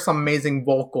and here are some amazing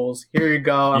vocals. Here you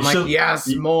go. I'm yes,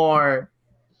 more.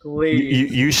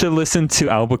 Please. You should listen to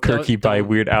Albuquerque by Don't-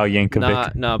 Weird Al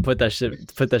Yankovic. Nah, put that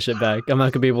shit back. I'm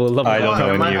not gonna be able to love I it. don't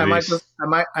know any of I might these. just,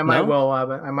 I might No? will,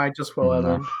 Evan. I might just will,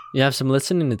 No. Evan. You have some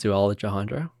listening to do,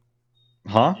 Alejandro.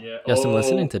 Huh? Yeah. You have some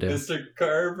listening to do. Mr.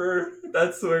 Carver.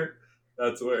 That's where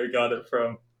I got it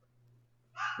from.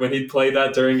 When he'd play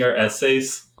that during our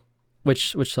essays,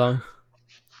 Which song?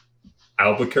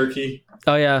 Albuquerque.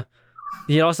 Oh yeah,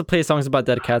 he also plays songs about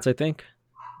dead cats. I think.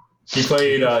 He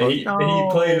played. He No.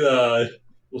 played a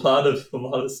lot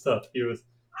of stuff. He was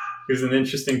an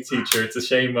interesting teacher. It's a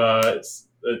shame. I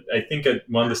think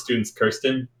one of the students cursed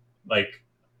him. Like,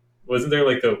 wasn't there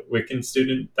like a Wiccan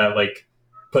student that like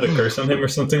put a curse on him or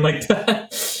something like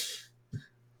that?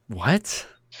 What?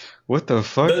 What the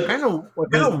fuck? The-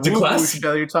 What kind of the woo-woo class- shit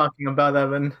are you talking about,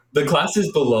 Evan? The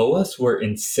classes below us were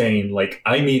insane. Like,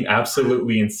 I mean,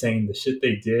 absolutely insane. The shit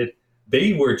they did.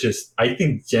 They were just, I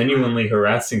think, genuinely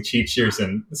harassing teachers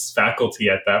and faculty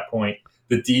at that point.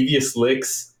 The devious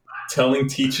licks, telling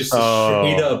teachers to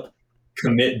straight up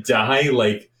commit die.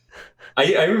 Like,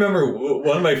 I remember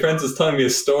one of my friends was telling me a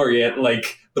story, and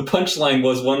like the punchline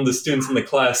was one of the students in the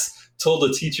class told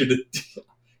a teacher to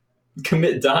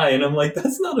commit die, and I'm like,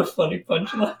 that's not a funny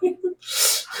punchline.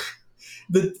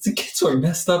 The kids were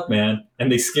messed up, man,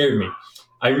 and they scared me.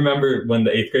 I remember when the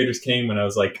 8th graders came when I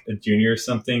was like a junior or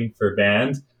something for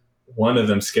band, one of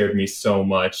them scared me so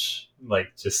much. Like,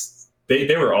 just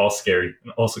they were all scary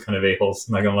and also kind of a-holes,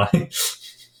 I'm not gonna lie.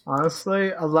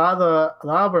 Honestly, a lot of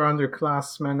our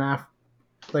underclassmen,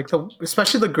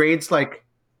 especially the grades,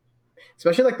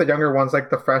 especially like the younger ones, like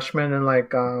the freshmen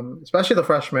and especially the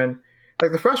freshmen.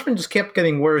 Like the freshmen just kept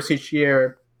getting worse each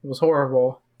year. It was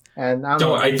horrible. And I don't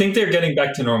know. I think they're getting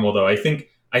back to normal though. I think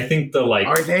the like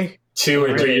Are they? 2 or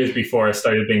 3 Really? years before I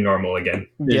started being normal again.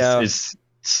 It's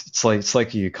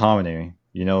like the economy.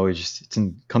 You know,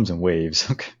 comes in waves.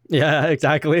 Okay. Yeah,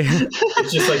 exactly.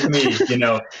 It's just like me, you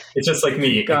know. It's just like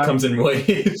me. It God. comes in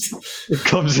waves. It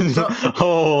comes in.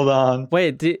 Hold on.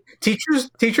 Wait,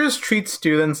 Teachers treat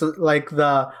students like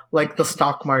the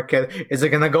stock market. Is it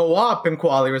gonna go up in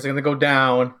quality or is it gonna go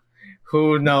down?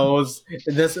 Who knows?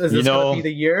 Is this gonna be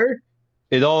the year?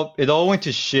 It all went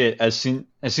to shit as soon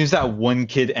as that one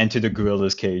kid entered the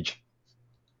gorilla's cage.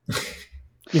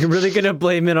 you're really gonna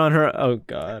blame it on her? Oh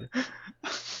God.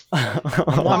 I'm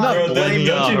not Bro, blaming it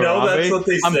don't on you her, know that's Abe. what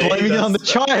they I'm say? blaming it on the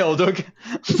That's- child. Okay.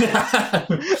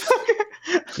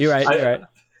 You're right. You're right.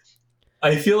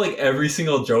 I feel like every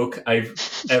single joke I've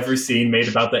ever seen made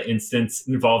about that instance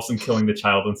involves them killing the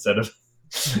child instead of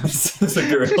the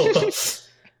gorilla.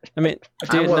 I mean,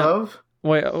 I dude, would no, have.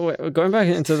 wait, going back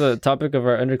into the topic of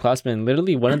our underclassmen,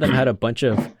 literally one of them had a bunch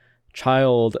of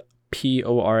child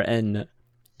porn,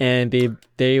 and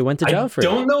they went to jail I for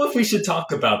don't it. know if we should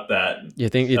talk about that. You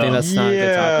think that's not a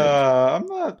good topic? Yeah, I'm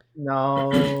not. No.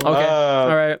 Okay.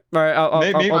 All right. I'll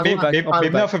Maybe go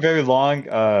back. not for very long.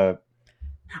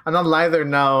 On a lighter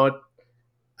note,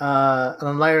 I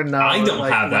don't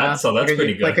have that, so that's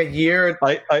pretty good. Like a year,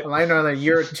 I a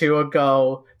year or two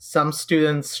ago, some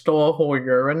students stole a whole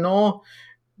urinal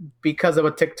because of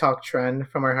a TikTok trend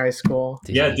from our high school.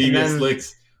 Yeah, Jeez. devious then-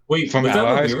 licks. Wait, From was that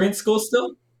our when high we were in school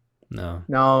still? No,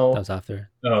 No. that was after.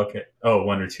 Oh, okay. Oh,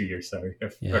 1 or 2 years. Sorry,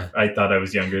 Yeah. I thought I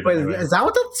was younger. Wait, Than I was. is that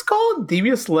what that's called?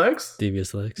 Devious licks?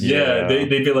 Devious licks. Yeah, Yeah.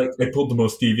 they'd be like, I pulled the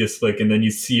most devious flick, and then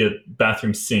you see a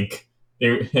bathroom sink.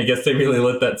 I guess they really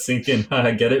let that sink in. I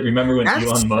get it. Remember when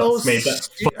Elon Musk made that?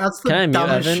 That's the Can I mute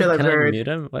dumbest Evan? shit I've Can I heard. mute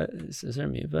him? What is there a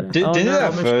mute button? didn't no, it at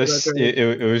I'm sure first. that's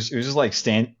It was just like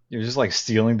it was just like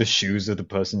stealing the shoes of the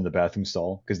person in the bathroom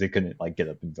stall because they couldn't like get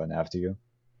up and run after you,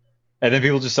 and then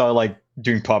people just started like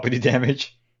doing property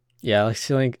damage. Yeah, like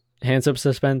stealing hand soap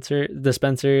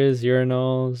dispensers,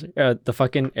 urinals, the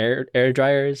fucking air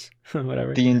dryers,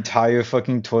 whatever. The entire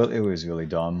fucking toilet. It was really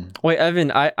dumb. Wait,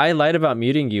 Evan, I lied about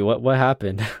muting you. What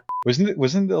happened?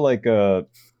 Wasn't there like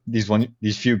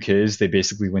these few kids? They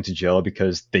basically went to jail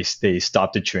because they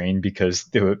stopped the train because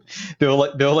they were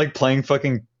playing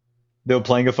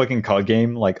a fucking card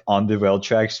game like on the rail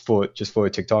tracks for a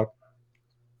TikTok.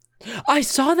 I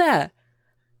saw that.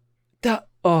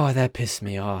 That pissed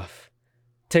me off.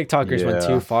 TikTokers went Yeah.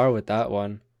 too far with that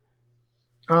one.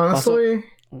 Honestly,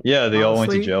 Yeah, they all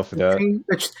went to honestly, jail for the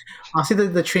that. honestly,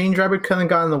 the train driver couldn't have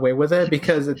gotten away with it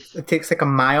because it takes like a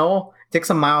mile. It takes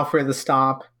a mile for it to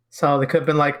stop. So they could have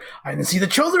been like, I didn't see the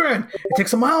children. It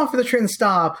takes a mile for the train to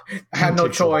stop. I had no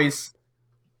Takes a- choice.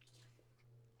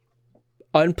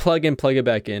 Unplug and plug it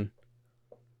back in.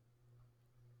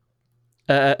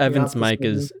 Evan's Yeah, mic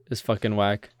this is fucking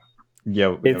whack.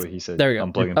 Yeah, It's- he said. there we go.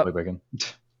 Unplug and plug back in.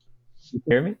 You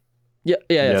hear me? Yeah.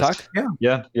 Yes. Talk.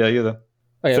 Yeah, you're there.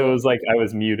 Oh, yeah. So it was like I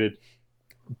was muted.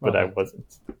 but I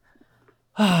wasn't.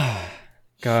 God,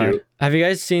 Shoot. have you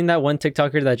guys seen that one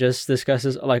TikToker that just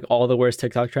discusses like all the worst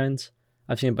TikTok trends?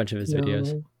 I've seen a bunch of his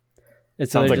videos. It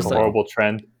Sounds like a horrible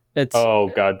trend. It's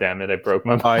Oh god damn it! I broke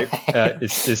my mic. It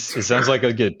sounds like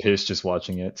I'd get pissed just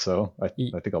watching it, so I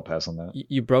think I'll pass on that.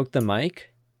 You broke the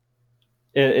mic?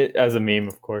 As a meme,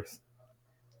 of course.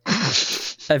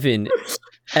 Evan,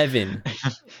 Evan,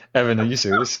 are you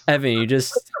serious? Evan, you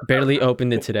just barely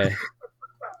opened it today.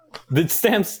 The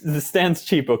stand's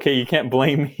cheap. Okay, you can't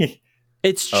blame me.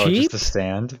 It's cheap. Oh, just the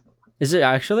stand? Is it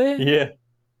actually? Yeah.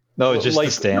 No, just like,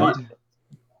 the stand.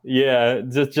 Yeah,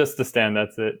 just the stand.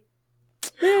 That's it.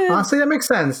 Yeah. Honestly, that makes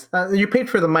sense. You paid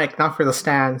for the mic, not for the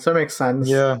stand, so it makes sense.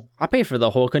 Yeah. I paid for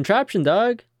the whole contraption,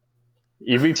 dog.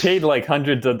 If we paid like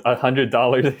 $100, I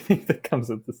think that comes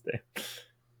with the stand.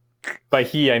 By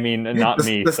he, I mean not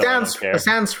me. The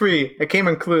stand's free. It came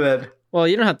included. Well,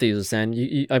 you don't have to use a stand.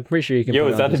 I'm pretty sure you can. Yo,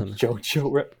 put is it that a something.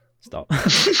 JoJo rep? Stop.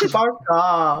 Fuck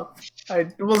off. I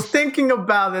was thinking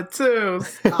about it too.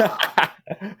 Stop.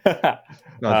 God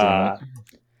damn it.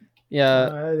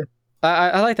 Yeah,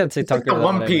 I like that TikToker. It's like the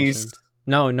One Piece.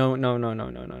 No.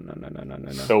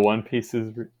 The One Piece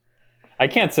is. I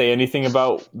can't say anything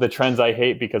about the trends I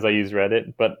hate because I use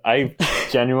Reddit, but I've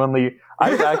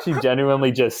actually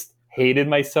genuinely just hated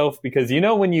myself because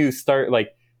when you start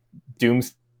like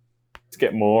dooms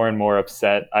get more and more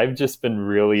upset. I've just been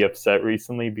really upset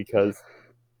recently because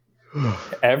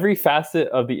every facet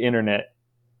of the internet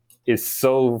is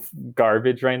so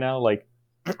garbage right now. Like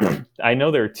I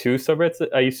know there are 2 subreddits that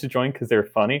I used to join because they're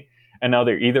funny, and now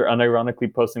they're either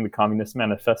unironically posting the Communist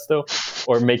Manifesto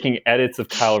or making edits of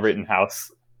Kyle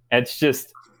Rittenhouse. And it's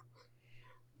just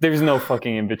there's no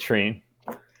fucking in between.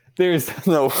 There's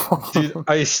no. Dude,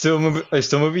 I still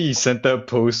remember you sent that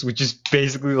post, which is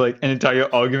basically like an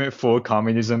entire argument for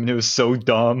communism, and it was so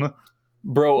dumb.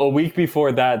 Bro, a week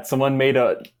before that, someone made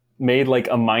like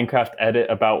a Minecraft edit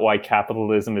about why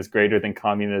capitalism is greater than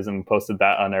communism and posted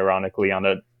that unironically on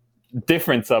a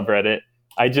different subreddit.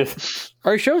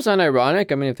 Our show's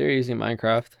unironic. I mean, if they're using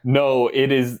Minecraft. No,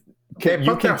 it is.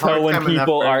 You can tell when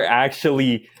people are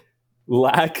actually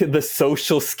lack the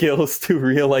social skills to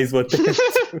realize what they're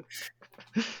doing.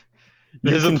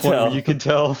 There's a point where you can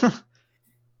tell.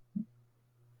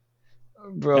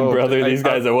 Bro, and brother, these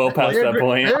guys are well past that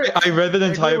point. I read that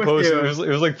entire post. It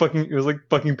was like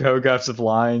fucking paragraphs of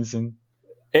lines, and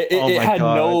it had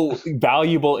no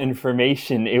valuable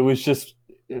information. It was just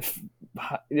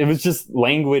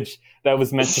language that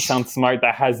was meant to sound smart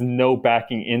that has no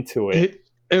backing into it.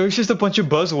 It was just a bunch of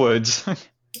buzzwords.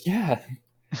 Yeah.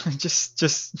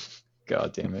 just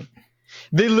God damn it.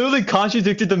 They literally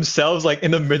contradicted themselves like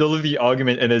in the middle of the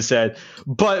argument, and it said,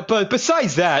 but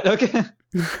besides that, okay.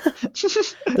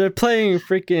 They're playing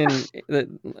freaking.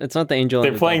 It's not the angel.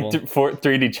 They're playing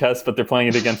 3D chess, but they're playing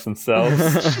it against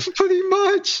themselves. Pretty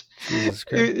much.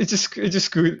 It just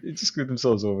screwed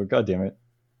themselves over. God damn it.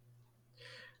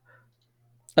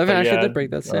 I've actually did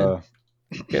break that stand.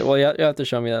 Okay, well, you'll have to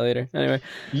show me that later. Anyway.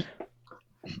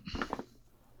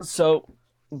 So,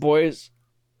 boys,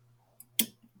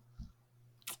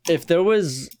 if there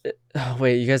was... Oh,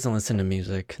 wait, you guys don't listen to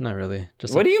music. Not really.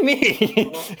 Just what do you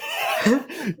mean?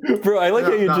 Bro, I like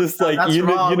how you just like, you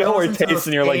know our taste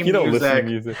and you're like, you don't listen to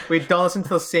music. We don't listen to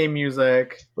the same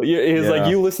music. It's like,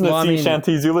 you listen to sea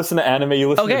shanties, you listen to anime, you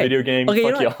listen to video games.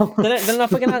 Okay, fuck y'all. Then I'll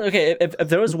fucking... Okay, if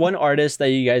there was one artist that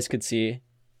you guys could see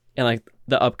in like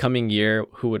the upcoming year,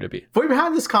 who would it be? We've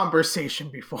had this conversation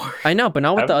before. I know, but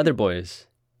not with the other boys.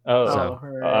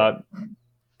 Right.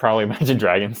 Probably Imagine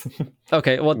Dragons.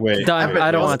 Okay, well,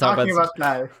 I don't want to talk about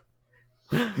that.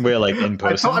 We're like in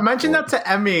person. I mentioned that to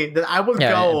Emmy that I would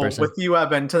go with you,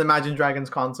 Evan, to the Imagine Dragons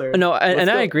concert. No,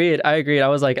 and I agreed. I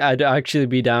was like, I'd actually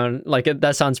be down. Like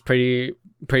that sounds pretty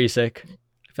sick.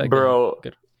 Like bro,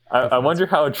 I wonder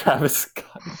how Travis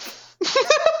Scott.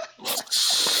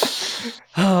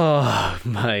 Oh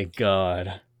my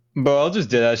god. Bro, I'll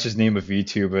just just name a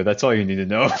VTuber. That's all you need to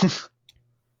know.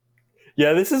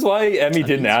 Yeah, this is why Emmy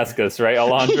didn't ask us, right,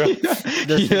 Alondra?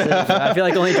 I feel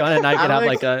like only John and I could have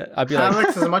like a... I'd be like...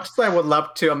 Alex, as much as I would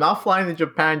love to, I'm not flying to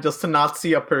Japan just to not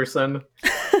see a person.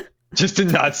 Just to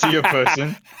not see a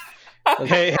person?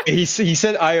 Hey, he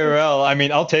said IRL. I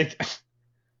mean, I'll take...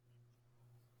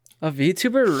 A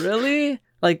VTuber, really?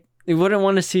 Like, you wouldn't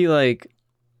want to see, like...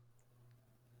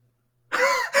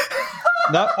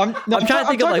 I'm trying to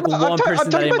think of like one person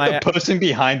that might... the person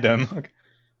behind them. Okay.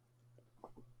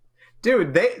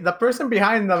 Dude, the person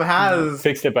behind them has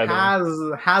fixed it by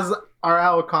the has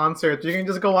RL concerts. You can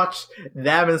just go watch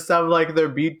them instead of like their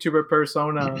VTuber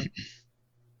persona.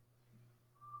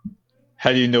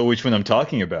 How do you know which one I'm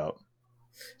talking about?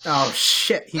 Oh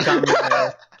shit, he got me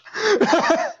there.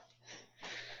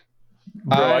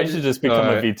 Bro, I should just become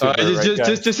a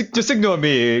VTuber. Just ignore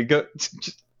me. Go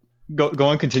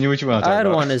on. Continue what you want to talk I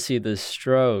about. want to see the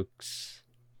strokes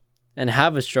and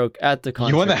have a stroke at the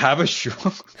concert. You want to have a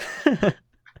stroke?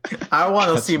 I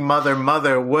want to see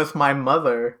Mother with my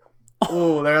mother.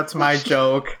 Ooh, that's my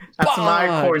joke. That's my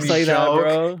corny just like joke. that,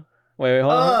 bro. Wait,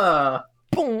 hold on.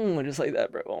 Boom, just like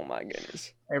that, bro. Oh my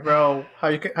goodness. Hey, bro, how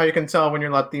you can tell when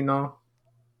you're Latino?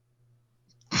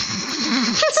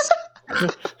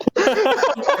 It's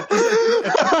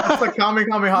like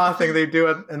Kamehameha thing they do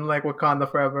in like Wakanda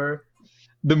Forever.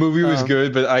 The movie was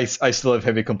good, but I still have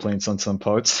heavy complaints on some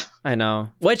parts. I know.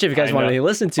 Which, if you guys want to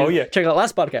listen to, check out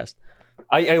last podcast.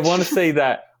 I want to say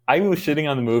that I was shitting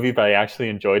on the movie, but I actually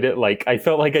enjoyed it. Like, I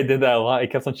felt like I did that a lot. I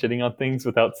kept on shitting on things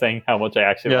without saying how much I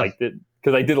actually liked it.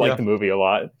 Because I did like the movie a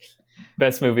lot.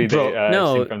 Best movie I've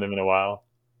seen from them in a while.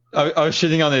 I was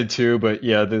shitting on it too, but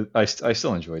yeah, I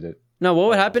still enjoyed it. No, what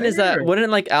would happen is that wouldn't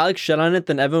like Alex shit on it,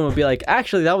 then Evan would be like,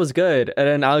 actually, that was good. And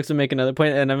then Alex would make another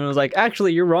point, and Evan was like,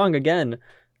 actually, you're wrong again.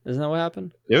 Isn't that what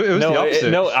happened? It was the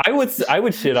opposite. I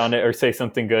would shit on it or say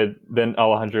something good, then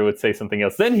Alejandro would say something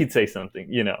else. Then he'd say something,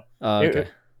 you know. Okay.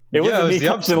 It wasn't me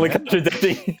constantly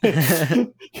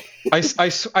contradicting. I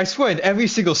swear, in every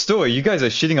single story, you guys are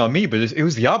shitting on me, but it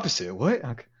was the opposite. What?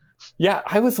 Okay. Yeah,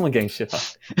 I was the one getting shit on.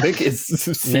 Nick is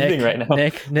seething right now.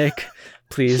 Nick,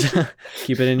 please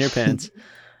keep it in your pants.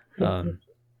 And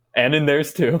in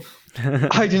theirs too.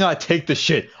 I do not take the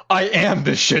shit. I am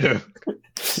the shitter.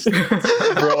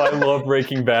 Bro, I love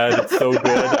Breaking Bad. It's so good.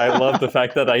 I love the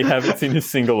fact that I haven't seen a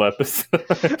single episode.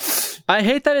 I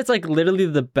hate that it's like literally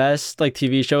the best like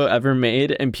TV show ever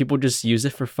made, and people just use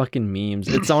it for fucking memes.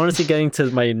 It's honestly getting to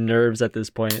my nerves at this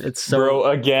point. It's so. Bro,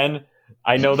 again,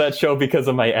 I know that show because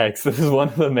of my ex. This is one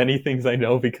of the many things I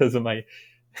know because of my.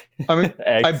 I mean,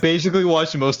 ex. I basically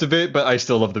watched most of it, but I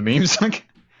still love the memes.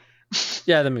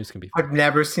 Yeah, the memes can be fun. I've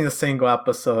never seen a single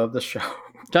episode of the show.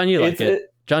 John, you like it.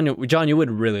 John, you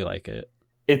would really like it.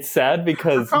 It's sad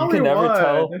because you can never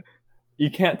tell. You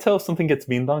can't tell if something gets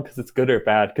memed on because it's good or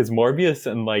bad. Because Morbius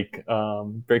and like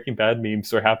Breaking Bad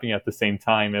memes are happening at the same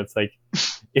time. It's like,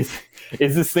 is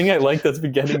this thing I like that's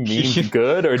been getting memed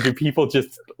good, or do people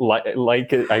just like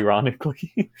it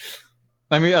ironically?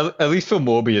 I mean, at least for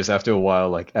Morbius, after a while,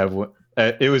 like everyone,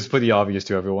 it was pretty obvious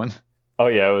to everyone. Oh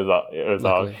yeah, it was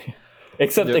obvious.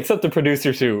 Except the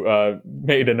producers who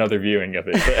made another viewing of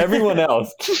it. But everyone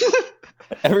else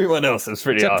is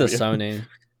pretty obvious. Except the Sony.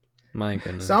 My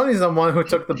goodness. Sony's the one who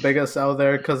took the biggest out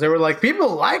there because they were like,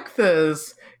 people like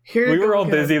this. We were all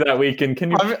busy that weekend.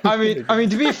 Can you? I mean,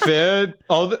 to be fair,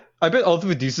 I bet all the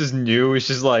producers knew. It's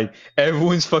just like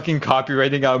everyone's fucking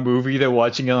copyrighting our movie. They're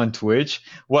watching it on Twitch.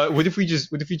 What if we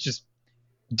just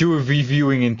do a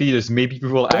reviewing in theaters? Maybe people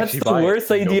will actually buy it. That's the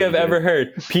worst idea I've ever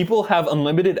heard. People have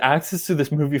unlimited access to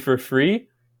this movie for free.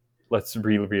 Let's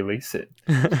re-release it.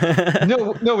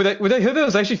 No. What I heard that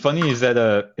was actually funny is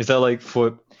that like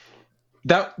for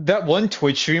that one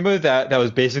Twitch streamer that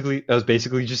was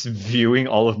basically just viewing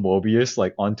all of Morbius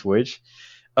like on Twitch.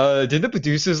 Did the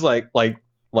producers like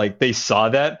they saw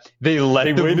that they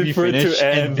the movie finish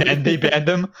and then they banned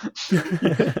them?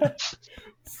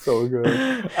 So good.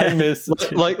 I miss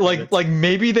like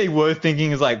maybe they were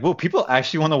thinking is like, well, people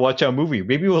actually want to watch our movie.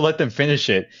 Maybe we'll let them finish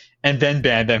it and then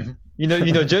ban them. You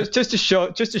know, just to show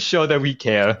that we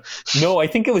care. No, I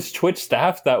think it was Twitch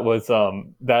staff that was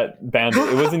that banned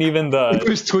it. It wasn't even the. It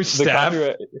was Twitch staff.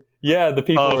 Yeah, the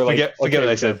people were forget what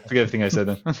I said. Forget the thing I said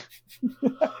then.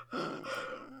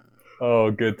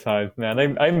 Oh, good times,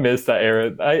 man. I miss that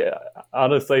era. I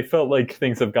honestly felt like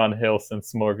things have gone hill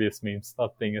since Morbius memes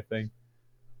stopped being a thing.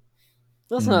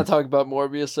 Let's not talk about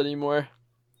Morbius anymore.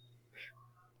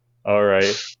 All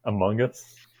right, Among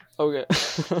Us. Okay.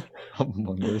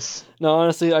 Among Us. No,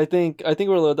 honestly, I think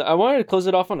we're a little. I wanted to close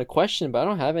it off on a question, but I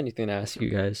don't have anything to ask you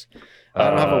guys. I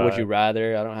don't have a would you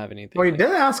rather. I don't have anything. Well, you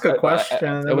did ask a question,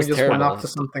 and then we just went off to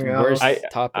something else. I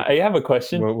have a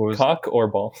question. Cock or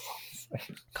balls?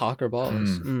 Cock or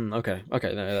balls? Okay.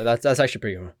 No, that's actually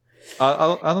pretty good.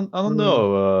 I don't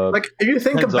know. Like if you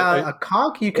think about a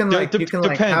cock, you can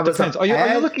have as a pet. Are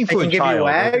you looking for a child? It can give you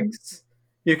eggs.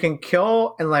 You can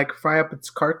kill and like fry up its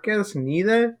carcass and eat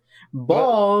it.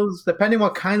 Balls, depending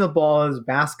what kind of balls,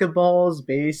 basketballs,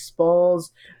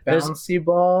 baseballs, bouncy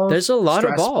balls. There's a lot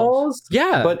of balls.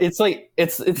 Yeah, but it's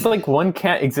like one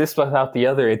can't exist without the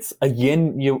other. It's a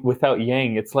yin without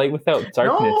yang. It's light without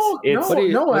darkness.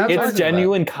 It's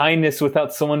genuine kindness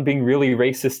without someone being really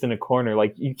racist in a corner.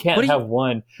 Like you can't have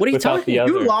one without the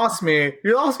other. You lost me.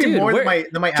 You lost me more than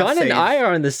my John and I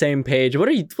are on the same page. What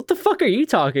the fuck are you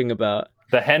talking about?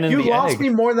 The hen and You the egg. lost me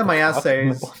more than my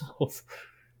essays.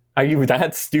 Are you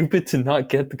that stupid to not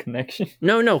get the connection?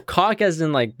 No, cock as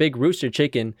in like big rooster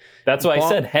chicken. That's why I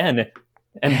said hen,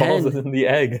 and balls as in the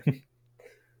egg.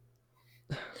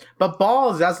 But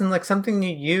balls, as in like something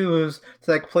you use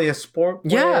to like play a sport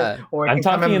with. Yeah. Or it I'm can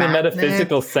come talking in a magnet,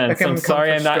 metaphysical it sense. can I'm come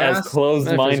sorry from I'm not as stress.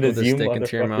 closed-minded as you stick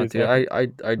into your mouth, dude.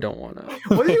 motherfuckers. I don't want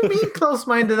to. What do you mean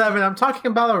close-minded, Evan? I'm talking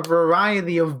about a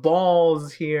variety of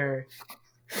balls here.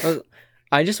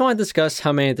 I just want to discuss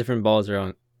how many different balls are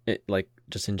on it, like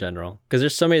just in general, because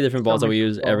there's so many different balls that we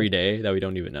use every day that we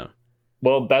don't even know.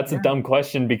 Well, that's a dumb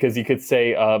question because you could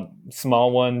say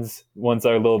small ones that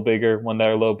are a little bigger, one that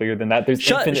are a little bigger than that. There's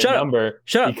infinite number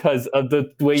because of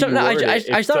the way you word it.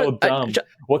 It's so dumb.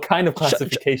 What kind of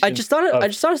classification? I just thought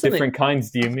of something. Different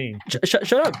kinds do you mean?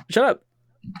 Shut up!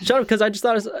 Because I just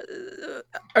thought,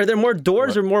 are there more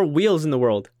doors or more wheels in the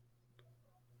world?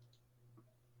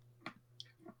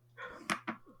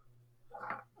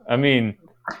 I mean,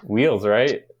 wheels,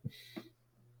 right?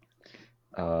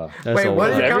 Wait, what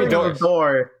are you counting as a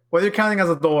door? What are you counting as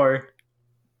a door?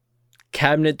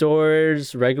 Cabinet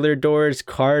doors, regular doors,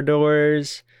 car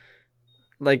doors,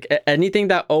 like anything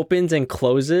that opens and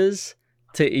closes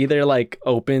to either like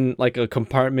open like a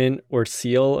compartment or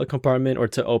seal a compartment, or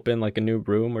to open like a new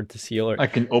room or to seal. Or I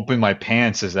can open my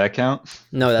pants. Does that count?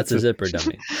 No, that's a zipper,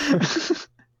 dummy.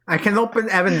 I can open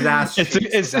Evan's ass.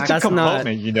 It's a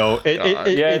compartment, you know.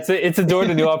 It's a door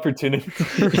to new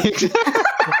opportunities.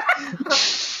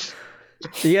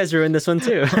 You guys ruined this one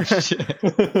too.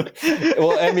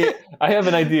 Well, Emmy, I have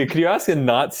an idea. Could you ask a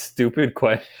not stupid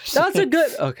question? That's a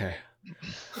good. Okay.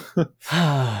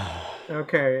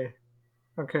 Okay.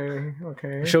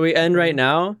 Shall we end right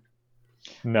now?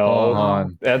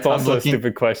 No, that's also a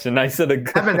stupid question. I said a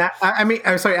good. Evan,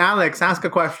 I'm sorry, Alex. Ask a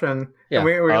question. Yeah.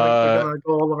 We're gonna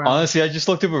go all around. Honestly, I just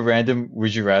looked up a random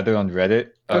 "Would you rather" on Reddit.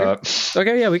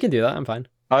 Okay, yeah, we can do that. I'm fine.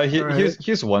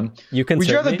 Here's one. You can.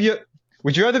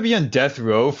 Would you rather be on death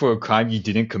row for a crime you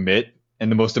didn't commit,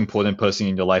 and the most important person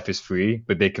in your life is free,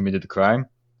 but they committed the crime,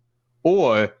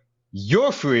 or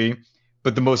you're free,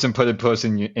 but the most important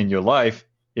person in your life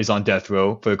is on death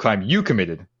row for a crime you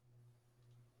committed?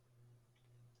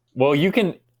 Well, you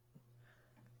can.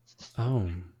 Oh,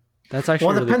 that's actually.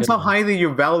 Well, it really depends good how highly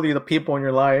you value the people in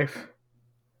your life.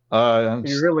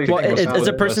 It's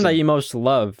a person that you most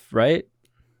love, right?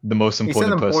 The most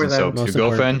important person. So your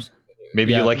girlfriend.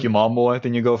 Maybe you like your mom more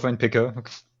than your girlfriend. Pick her.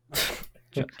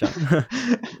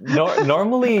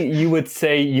 Normally, you would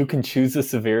say you can choose the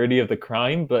severity of the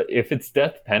crime, but if it's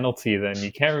death penalty, then you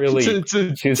can't really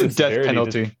choose the death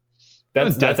penalty.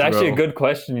 That's actually a good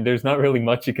question. There's not really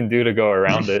much you can do to go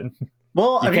around it.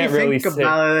 Well, if you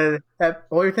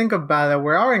think about it,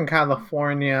 we are in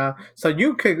California, so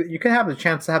you could have the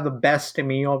chance to have the best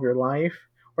meal of your life,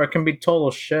 or it can be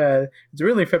total shit. It's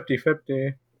really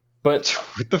 50-50. But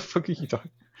what the fuck are you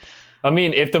talking? I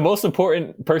mean, if the most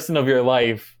important person of your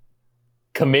life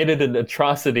committed an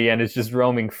atrocity and is just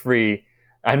roaming free,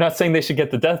 I'm not saying they should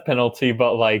get the death penalty,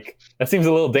 but like that seems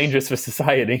a little dangerous for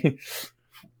society.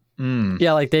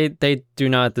 Yeah, like they do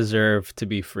not deserve to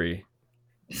be free.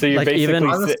 So you're like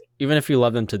basically even if you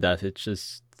love them to death, it's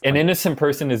just an innocent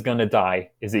person is gonna die.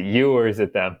 Is it you or is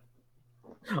it them?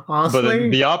 Honestly,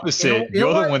 but the opposite.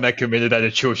 You're the one that committed that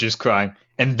atrocious crime,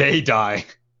 and they die.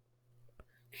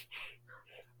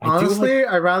 Honestly,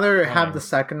 I'd rather have the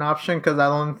second option because I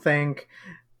don't think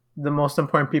the most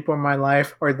important people in my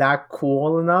life are that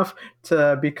cool enough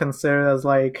to be considered as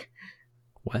like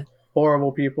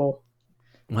horrible people.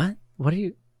 What? What are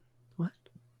you? What?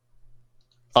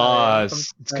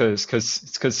 It's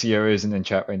because Sierra isn't in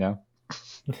chat right now.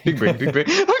 Big brain.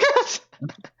 Oh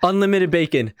god! Unlimited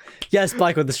bacon. Yes,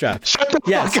 Black with the strap. Shut the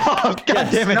fuck up!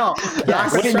 God damn it! No,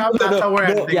 Black with the strap. That's how we're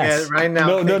ending it right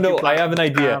now. No. I have an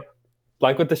idea.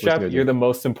 Black with the strap, you're the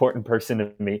most important person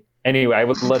to me. Anyway, I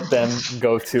would let them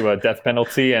go to a death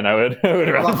penalty, and I would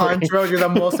Alejandro, you're the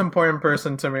most important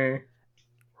person to me.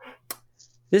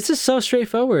 This is so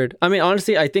straightforward. I mean,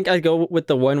 honestly, I think I'd go with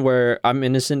the one where I'm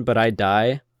innocent but I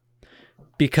die,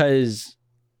 because,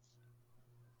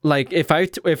 like, if I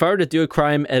were to do a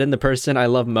crime and then the person I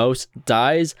love most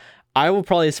dies, I will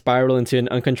probably spiral into an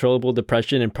uncontrollable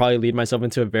depression and probably lead myself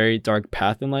into a very dark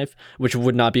path in life, which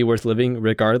would not be worth living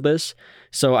regardless.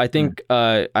 So I think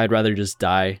I'd rather just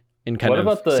die and kind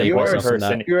of save myself from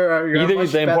that. You're a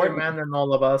much better man than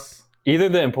all of us. Either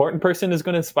the important person is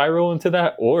going to spiral into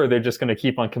that, or they're just going to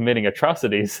keep on committing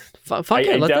atrocities. Fuck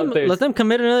it, let them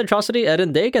commit another atrocity, and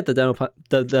then they get the death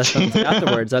penalty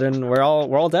afterwards. And then we're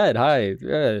all dead. Hi,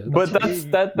 yeah, but that's a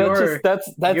net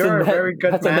loss. You're a very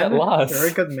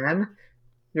good man.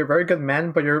 You're a very good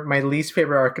man, but you're my least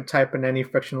favorite archetype in any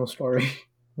fictional story.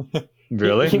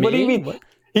 Really? What do you mean?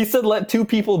 He said let 2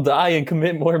 people die and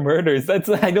commit more murders. I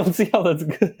don't see how that's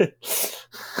good.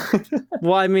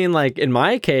 Well, I mean, like in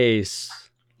my case,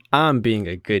 I'm being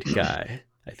a good guy.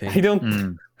 I think. I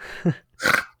don't.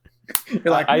 You're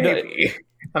like, maybe.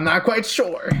 I'm not quite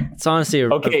sure. It's honestly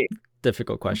a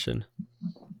difficult question.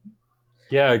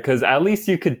 Yeah, because at least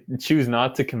you could choose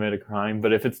not to commit a crime,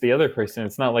 but if it's the other person,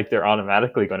 it's not like they're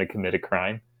automatically going to commit a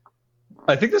crime.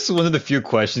 I think this is one of the few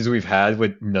questions we've had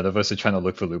where none of us are trying to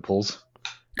look for loopholes.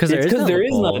 Because there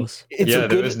is none.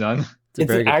 There is none.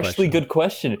 It's actually a good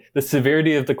question. The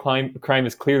severity of the crime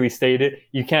is clearly stated.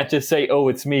 You can't just say, "Oh,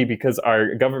 it's me," because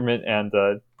our government and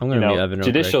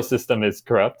judicial system is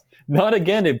corrupt. Not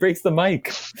again. It breaks the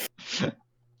mic.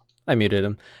 I muted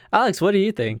him. Alex, what do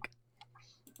you think?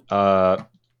 Like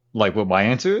what my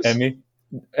answer is? Emmy,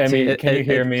 can you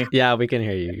hear me? Yeah, we can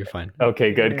hear you. You're fine.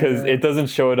 Okay, good. Because it doesn't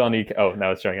show it on Oh,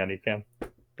 now it's showing on Ecamm.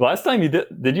 Last time you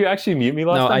did you actually mute me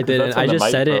last time? No, I didn't. I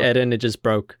just said it and then it just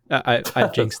broke. I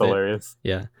jinxed it. Hilarious.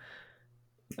 Yeah.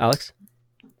 Alex?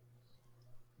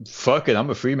 Fuck it, I'm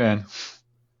a free man.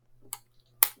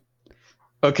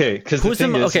 Okay, because who's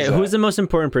the most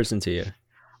important person to you?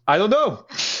 I don't know.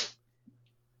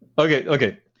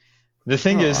 Okay. The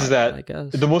thing is that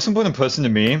the most important person to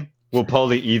me will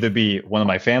probably either be one of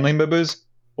my family members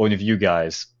or one of you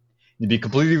guys. To be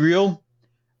completely real,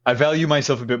 I value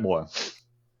myself a bit more.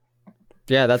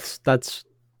 Yeah, that's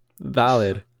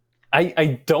valid.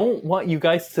 I don't want you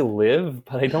guys to live,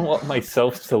 but I don't want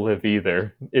myself to live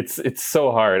either. It's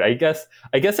so hard. I guess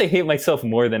I hate myself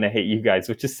more than I hate you guys,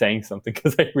 which is saying something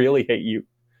because I really hate you.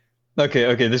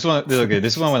 Okay. This one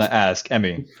I want to ask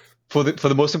Emmy. For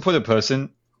the most important person,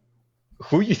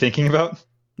 who are you thinking about?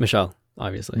 Michelle,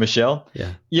 obviously. Michelle?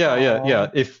 Yeah.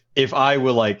 If I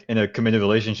were like in a committed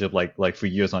relationship like for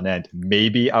years on end,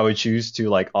 maybe I would choose to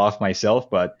like off myself,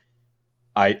 but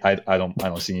I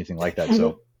don't see anything like that.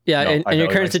 So yeah, in your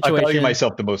current situation, I value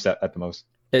myself the most at the most.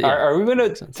 Are we going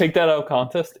to take that out of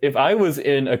contest? If I was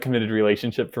in a committed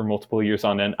relationship for multiple years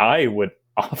on end, I would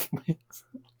off myself.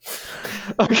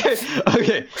 Okay.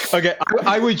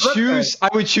 I would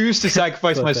choose to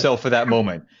sacrifice myself for that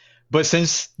moment. But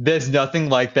since there's nothing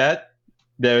like that,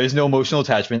 there is no emotional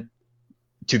attachment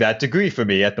to that degree for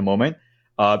me at the moment.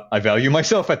 I value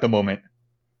myself at the moment.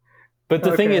 But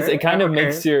the thing is, it kind of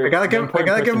makes your. I gotta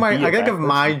give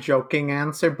my joking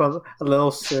answer, but a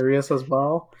little serious as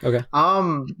well. Okay.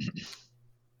 I'm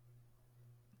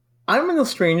in a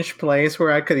strange place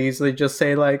where I could easily just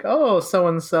say like, oh, so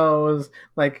and so is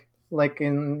like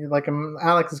in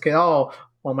Alex's case, oh,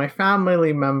 well, my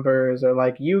family members or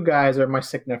like you guys or my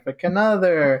significant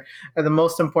other are the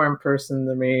most important person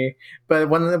to me. But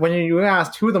when you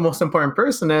asked who the most important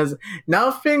person is,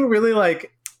 nothing really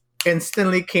like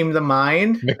instantly came to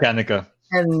mind. Mechanica.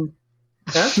 And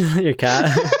your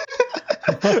cat.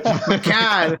 My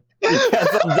cat. Your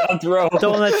cat's on death row.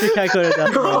 Don't let your cat go to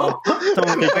death row.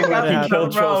 Don't let it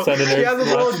killed 12 senators. He has a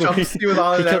little jumpsuit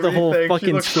on. He killed the whole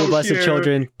fucking school bus cute. of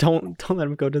children. Don't let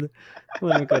him go to the.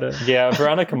 Let him go to. Yeah,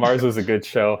 Veronica Mars was a good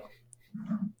show.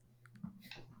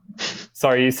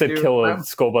 Sorry, you said kill a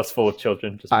school bus full of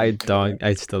children. I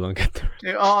still don't get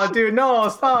that. Dude, no,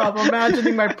 stop.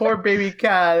 Imagining my poor baby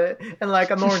cat in like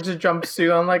an orange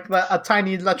jumpsuit on like a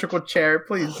tiny electrical chair.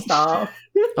 Please stop.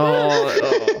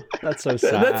 Oh, that's so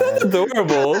sad. That sounds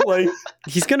adorable. Like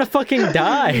he's gonna fucking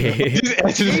die. Just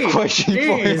answer this question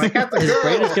for my cat's a His girl.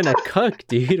 brain is gonna cook,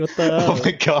 dude. What the hell? Oh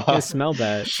my god. I smell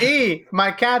bad.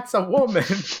 My cat's a woman.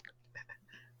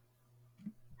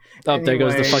 Oh, there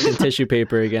goes the fucking tissue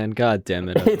paper again. God damn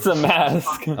it. It's a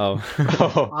mask. Oh.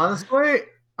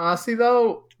 Honestly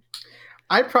though,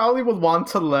 I probably would want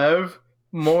to live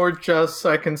more just so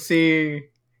I can see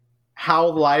how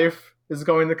life is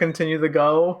going to continue to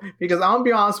go. Because I'll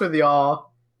be honest with y'all,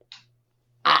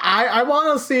 I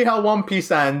want to see how One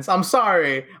Piece ends. I'm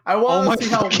sorry. I want to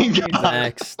see how One Piece ends.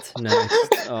 Next.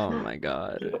 Oh my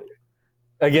god.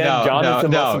 Again, John is the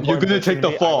most important you're gonna take the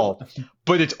person fall,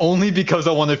 but it's only because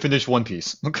I want to finish One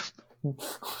Piece.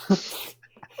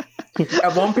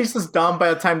 If One Piece is done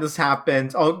by the time this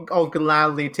happens, I'll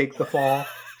gladly take the fall.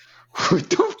 What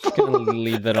the fuck? Just gonna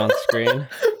leave it on screen.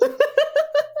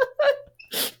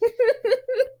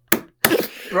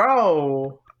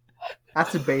 Bro,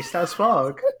 that's based as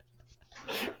fuck.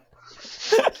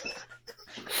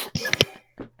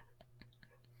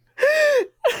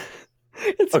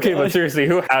 Okay, but seriously,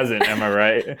 who hasn't? Am I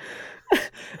right?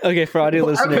 Okay, for audio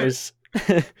listeners,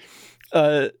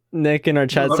 Nick in our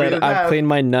chat Love you said, to I've death. cleaned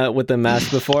my nut with a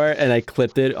mask before and I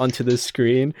clipped it onto the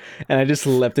screen and I just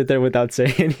left it there without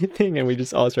saying anything and we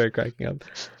just all started cracking up.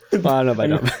 Well, I don't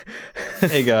know about dumb.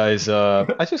 Hey guys,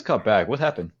 I just got back. What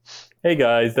happened? Hey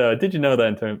guys, did you know that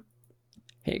in term?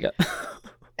 Here you go.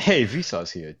 Hey,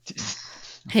 Vsauce here.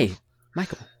 Hey,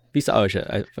 Michael. Visa. Oh shit.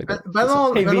 I fucked up. But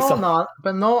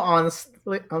no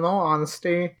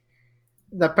honesty,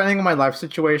 depending on my life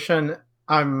situation,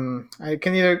 I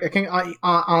can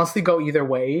honestly go either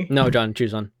way. No, John,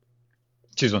 choose one.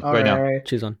 Choose one right now.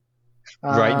 Choose one.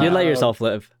 Right. You let yourself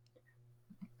live.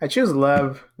 I choose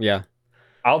live. Yeah.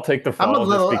 I'll take the fall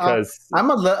just because I'm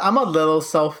a little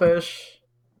selfish.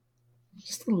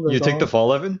 Just a little. You take the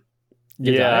fall, Evan?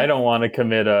 Yeah, I don't want to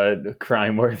commit a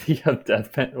crime worthy of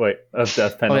death penalty. Oh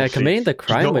yeah, committing the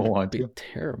crime would want be to.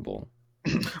 terrible.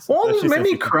 Well, Especially many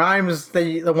since- crimes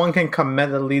the one can commit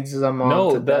that leads them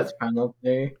on to death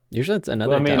penalty. Usually it's another.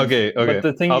 Well, I mean, death. Okay. But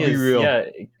the thing I'll is, be real. yeah,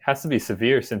 it has to be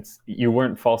severe since you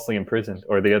weren't falsely imprisoned,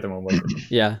 or the other one wasn't.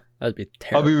 Yeah, that'd be I'll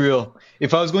terrible. be real.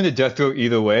 If I was going to death row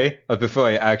either way, I'd prefer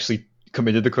I actually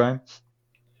committed the crime.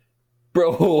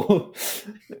 Bro.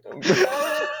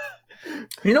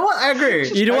 You know what? I agree.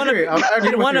 You don't want to.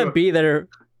 You don't want to be there.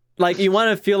 Like you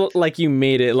want to feel like you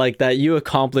made it, like that you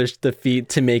accomplished the feat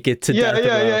to make it to death row.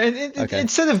 Yeah. And Okay.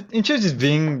 instead of just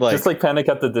being like, Just like Panic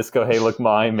at the Disco, hey, look,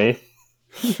 me.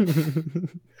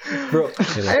 Bro,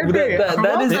 I agree.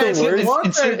 that is the worst.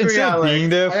 Instead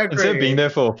of being there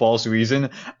for a false reason,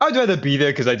 I'd rather be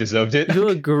there because I deserved it. You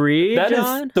agree, That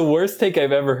John? is the worst take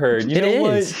I've ever heard. You It know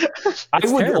is. what? I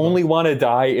It's would terrible. only want to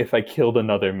die if I killed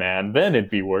another man. Then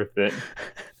it'd be worth it.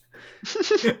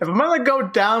 If I'm gonna go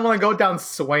down, I'm gonna go down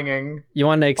swinging. You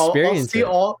want to experience it.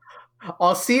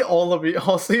 I'll see all of you.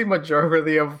 I'll see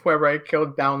majority of whoever I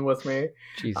killed down with me.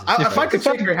 Jesus If I could If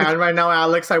I- shake your hand right now,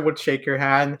 Alex, I would shake your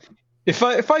hand. If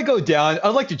I go down, I'd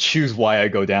like to choose why I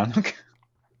go down.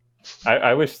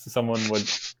 I wish someone would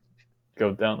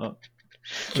go down.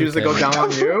 Choose to go down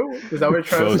on you. Is that what you're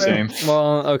trying Bro, to say? same.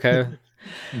 Well, okay.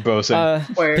 Bro, same.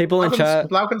 Wait, People in chat.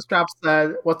 Black and Strap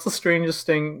said, "What's the strangest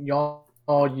thing y'all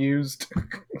all used?"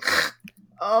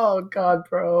 Oh God,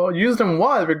 bro! Used in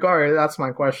what regard? That's my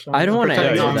question. I don't wanna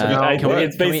Pretending answer not to that. know.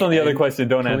 It's based on the other question.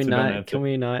 Don't Can we answer. not? Don't answer. Can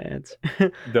we not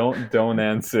answer? Don't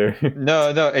answer. No.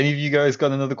 Any of you guys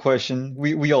got another question?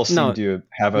 We all seem No. to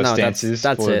have our No, that's- stances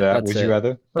that's for it, that. that's Would it. you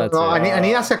rather? That's No, it. I need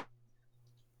to ask a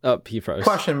Oh, he froze.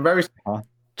 question. Very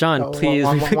John, Oh, please.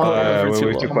 one- We've been one- going on for What's too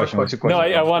your long. question? What's your No,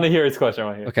 question? I want to hear his question. I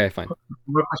want to hear. Okay, fine.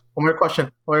 one more question.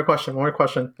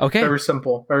 Okay. Very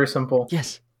simple.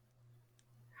 Yes.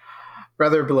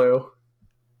 Red or blue?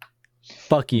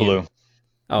 Fuck you. Blue.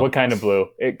 Oh. What kind of blue?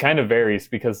 It kind of varies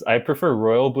because I prefer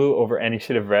royal blue over any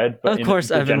shade of red. But Of course,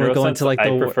 in the Evan, we're general going sense, to, like, I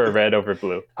the- prefer red over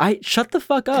blue. I shut the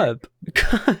fuck up.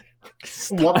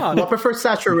 Stop. What preferred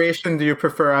saturation do you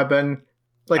prefer, Evan?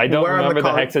 Like I don't where on remember the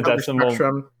color hexadecimal-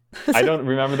 spectrum? I don't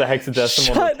remember the hexadecimal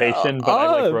Shut notation, but I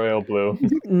like up. royal blue.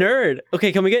 Nerd.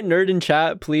 Okay, can we get nerd in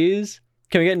chat, please?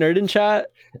 Can we get nerd in chat?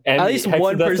 And At least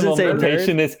one person hexadecimal say nerd.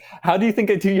 notation is how do you think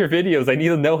I do your videos? I need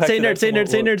to know Say nerd, say hexadecimal nerd,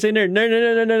 say wo- nerd, say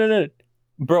nerd. Nerd.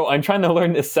 Bro, I'm trying to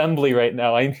learn assembly right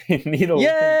now. I need a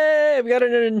Yay! We got a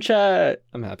nerd in chat.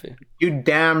 I'm happy. You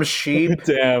damn sheep.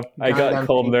 Damn, I got Goddamn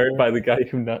called nerd people. by the guy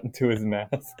who nut into his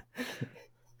mask.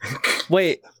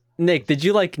 Wait, Nick, did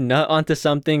you like nut onto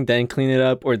something, then clean it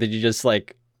up, or did you just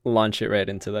like launch it right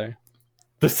into there?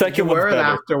 The second wear one's it better.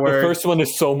 afterwards? The first one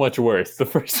is so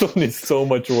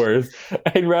much worse.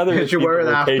 I'd rather Did it you be wear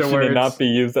the it location afterwards? and not be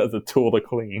used as a tool to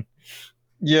clean.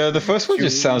 Yeah, the first one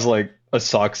just sounds like a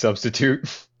sock substitute.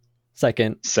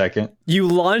 Second, You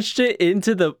launched it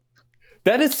into the.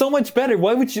 That is so much better.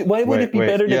 Why would it be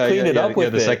better to clean it up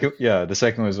with the it?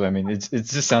 second was. I mean, it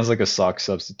just sounds like a sock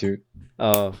substitute.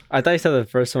 Oh, I thought you said the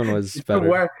first one was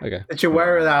better. Okay. Did you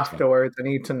wear it afterwards? I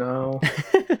need to know.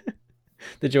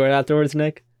 Did you wear it afterwards,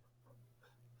 Nick?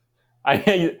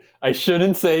 I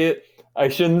shouldn't say it.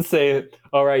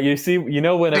 All right, you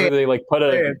know whenever they like put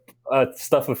a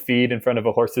stuff of feed in front of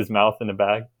a horse's mouth in a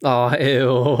bag. Oh,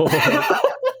 ew.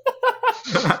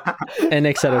 And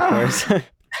Nick said, of course.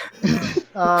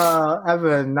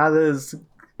 Evan, that is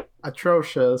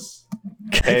atrocious.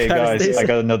 Hey guys, Guys, I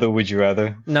got another. Would you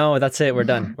rather? No, that's it. We're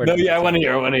done. We're No, done. yeah, I want to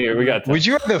hear. We got time. Would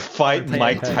you rather fight Play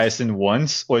Mike Apex. Tyson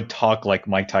once or talk like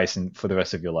Mike Tyson for the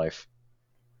rest of your life?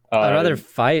 I'd rather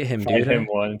fight him, fight dude. him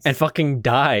once. And fucking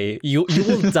die. You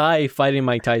will die fighting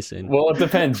Mike Tyson. Well, it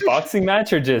depends. Boxing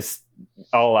match or just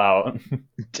all out?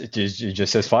 It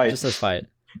just says fight. Just let's fight.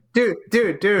 Dude.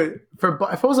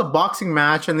 If it was a boxing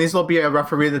match and these will be a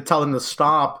referee to tell him to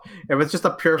stop, if it's just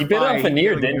a pure He fight, bit off an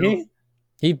ear, didn't he?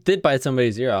 He did bite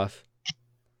somebody's ear off.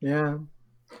 Yeah.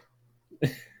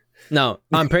 No,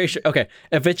 I'm pretty sure. Okay,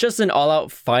 if it's just an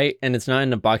all-out fight and it's not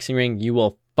in a boxing ring, you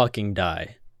will fucking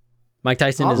die. Mike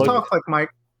Tyson I'll is. talk like Mike.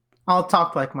 I'll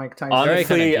talk like Mike Tyson.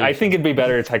 Honestly, I think it'd be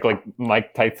better to take like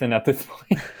Mike Tyson at this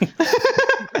point.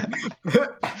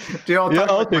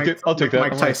 I'll take it. I'll take that.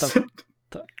 Mike Tyson.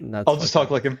 I'll just talk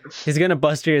like him. He's gonna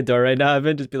bust through your door right now,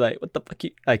 Evan. Just be like, "What the fuck?"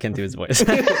 I can't do his voice.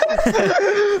 I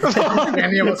don't think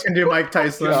any of us can do Mike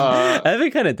Tyson.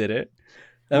 Evan kind of did it.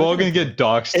 We're all gonna get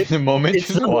doxxed in a moment.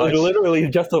 It's literally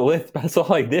just a lisp. That's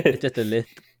all I did. Just a lisp.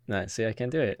 Nah, see, I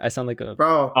can't do it. I sound like a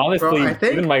bro. Honestly, I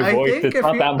think, even my voice, it's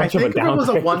not that much of a downgrade.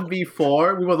 If it was a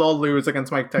 1v4, we would all lose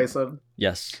against Mike Tyson.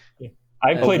 yes.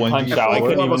 I played Punch Out. I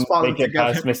couldn't even make it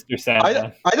together. past Mr.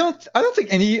 Sandman. I don't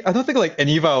think any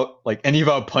of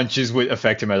our punches would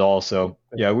affect him at all. So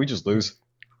yeah, we just lose.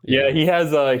 Yeah, he has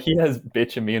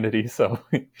bitch immunity, so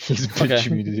He's bitch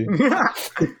immunity.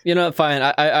 You know, fine.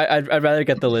 I'd rather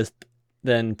get the lisp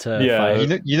than to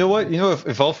fight. You know what?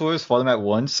 If all four of us fought him at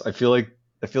once, I feel like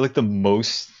the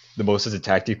most of the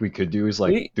tactic we could do is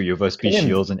like three of us be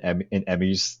Shields and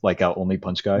Emmy's like our only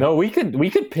punch guy. No, we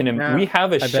could pin him. Yeah. We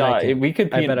have a shot. We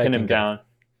could pin him down.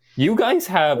 You guys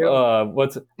have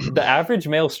what's the average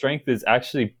male strength is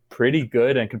actually pretty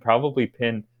good and could probably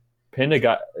pin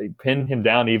him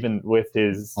down even with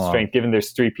his strength. Given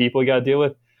there's three people you got to deal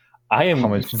with, I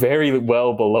am very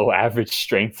well below average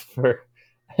strength for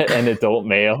an adult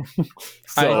male.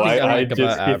 So I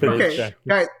just give it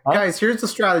a guys, here's the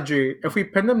strategy. If we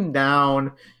pin him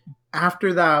down,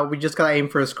 after that we just gotta aim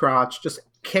for his crotch. Just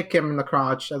kick him in the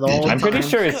crotch at all. I'm pretty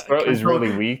sure his throat is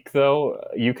really weak though.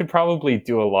 You could probably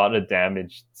do a lot of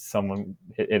damage someone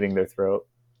hitting their throat.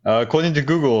 According to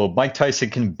Google, Mike Tyson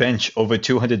can bench over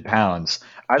 200 pounds.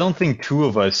 I don't think two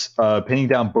of us pinning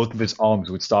down both of his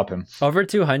arms would stop him. Over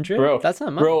 200? Bro, that's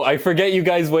not much. Bro, I forget you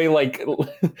guys weigh like...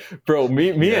 Bro,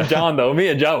 me and John, though. Me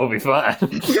and John will be fine.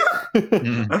 Let's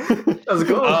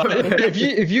go.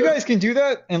 If you guys can do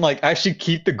that and like actually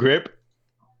keep the grip,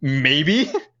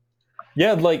 maybe...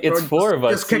 Yeah, like it's four of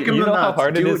us. Just kick him you in the know nuts. How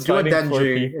hard it is do a fighting 4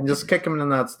 Denji people? and just kick him in the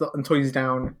nuts until he's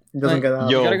down. He doesn't get out.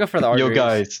 You gotta go for the arteries. Yo,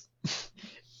 guys.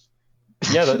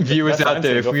 Yeah, viewers out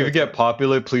there, if we ever get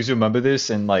popular, please remember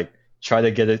this and like try to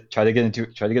get a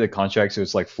contract so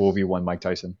it's like 4v1 Mike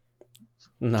Tyson.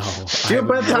 No. Dude,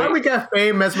 by the time we get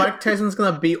famous, Mike Tyson's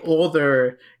gonna be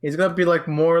older. He's gonna be like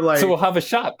more like. So we'll have a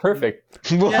shot.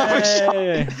 Perfect. We'll have a shot.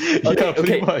 Okay,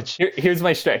 pretty much. Here's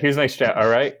my strat. All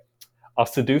right, I'll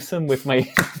seduce him with my.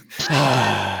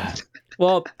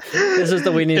 Well, this is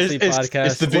the We Need to Sleep podcast.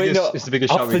 It's the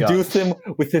biggest shot we got. I'll seduce him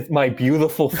with my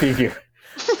beautiful figure.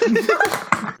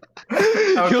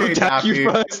 Okay, Daffy.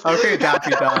 Okay,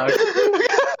 Daffy dog.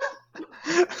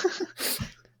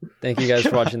 Thank you guys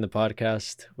for watching the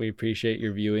podcast. We appreciate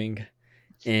your viewing,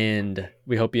 and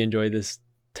we hope you enjoy this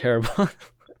terrible.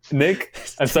 Nick,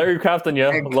 I'm sorry we crapped on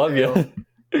you. Love you.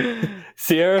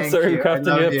 Sierra, sorry we crapped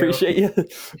on you. Appreciate you.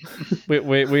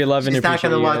 We love and appreciate you. She's not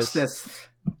gonna watch this.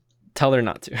 Tell her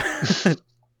not to.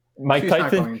 Mike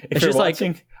Tyson, if you're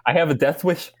watching, I have a death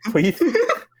wish, please.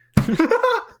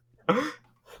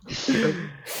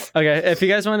 Okay, if you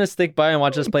guys want to stick by and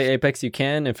watch us play Apex, you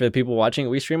can. And for the people watching,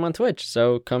 we stream on Twitch,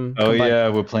 so come. Oh by. Yeah,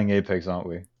 we're playing Apex, aren't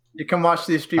we? You can watch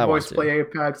these three boys play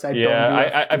Apex.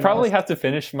 I probably have to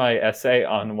finish my essay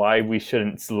on why we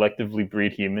shouldn't selectively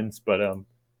breed humans, but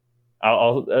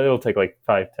it'll take like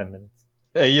 5-10 minutes.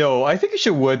 Hey, yo, I think you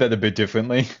should word that a bit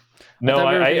differently. No,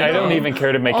 I don't even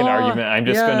care to make an argument. I'm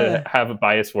just going to have a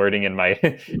biased wording in my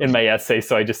essay,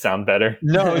 so I just sound better.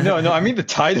 No. I mean the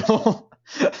title.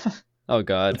 Oh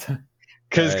God.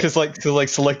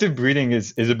 Because selective breeding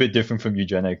is a bit different from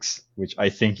eugenics, which I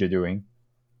think you're doing.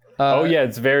 Yeah,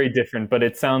 it's very different, but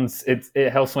it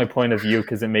helps my point of view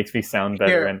because it makes me sound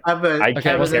better. Here,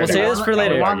 we'll say this for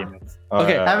later.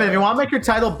 Okay, Evan, if you want to make your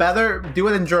title better, do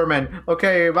it in German.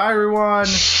 Okay, bye everyone.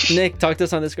 Nick, talk to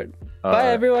us on Discord. Bye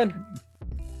everyone.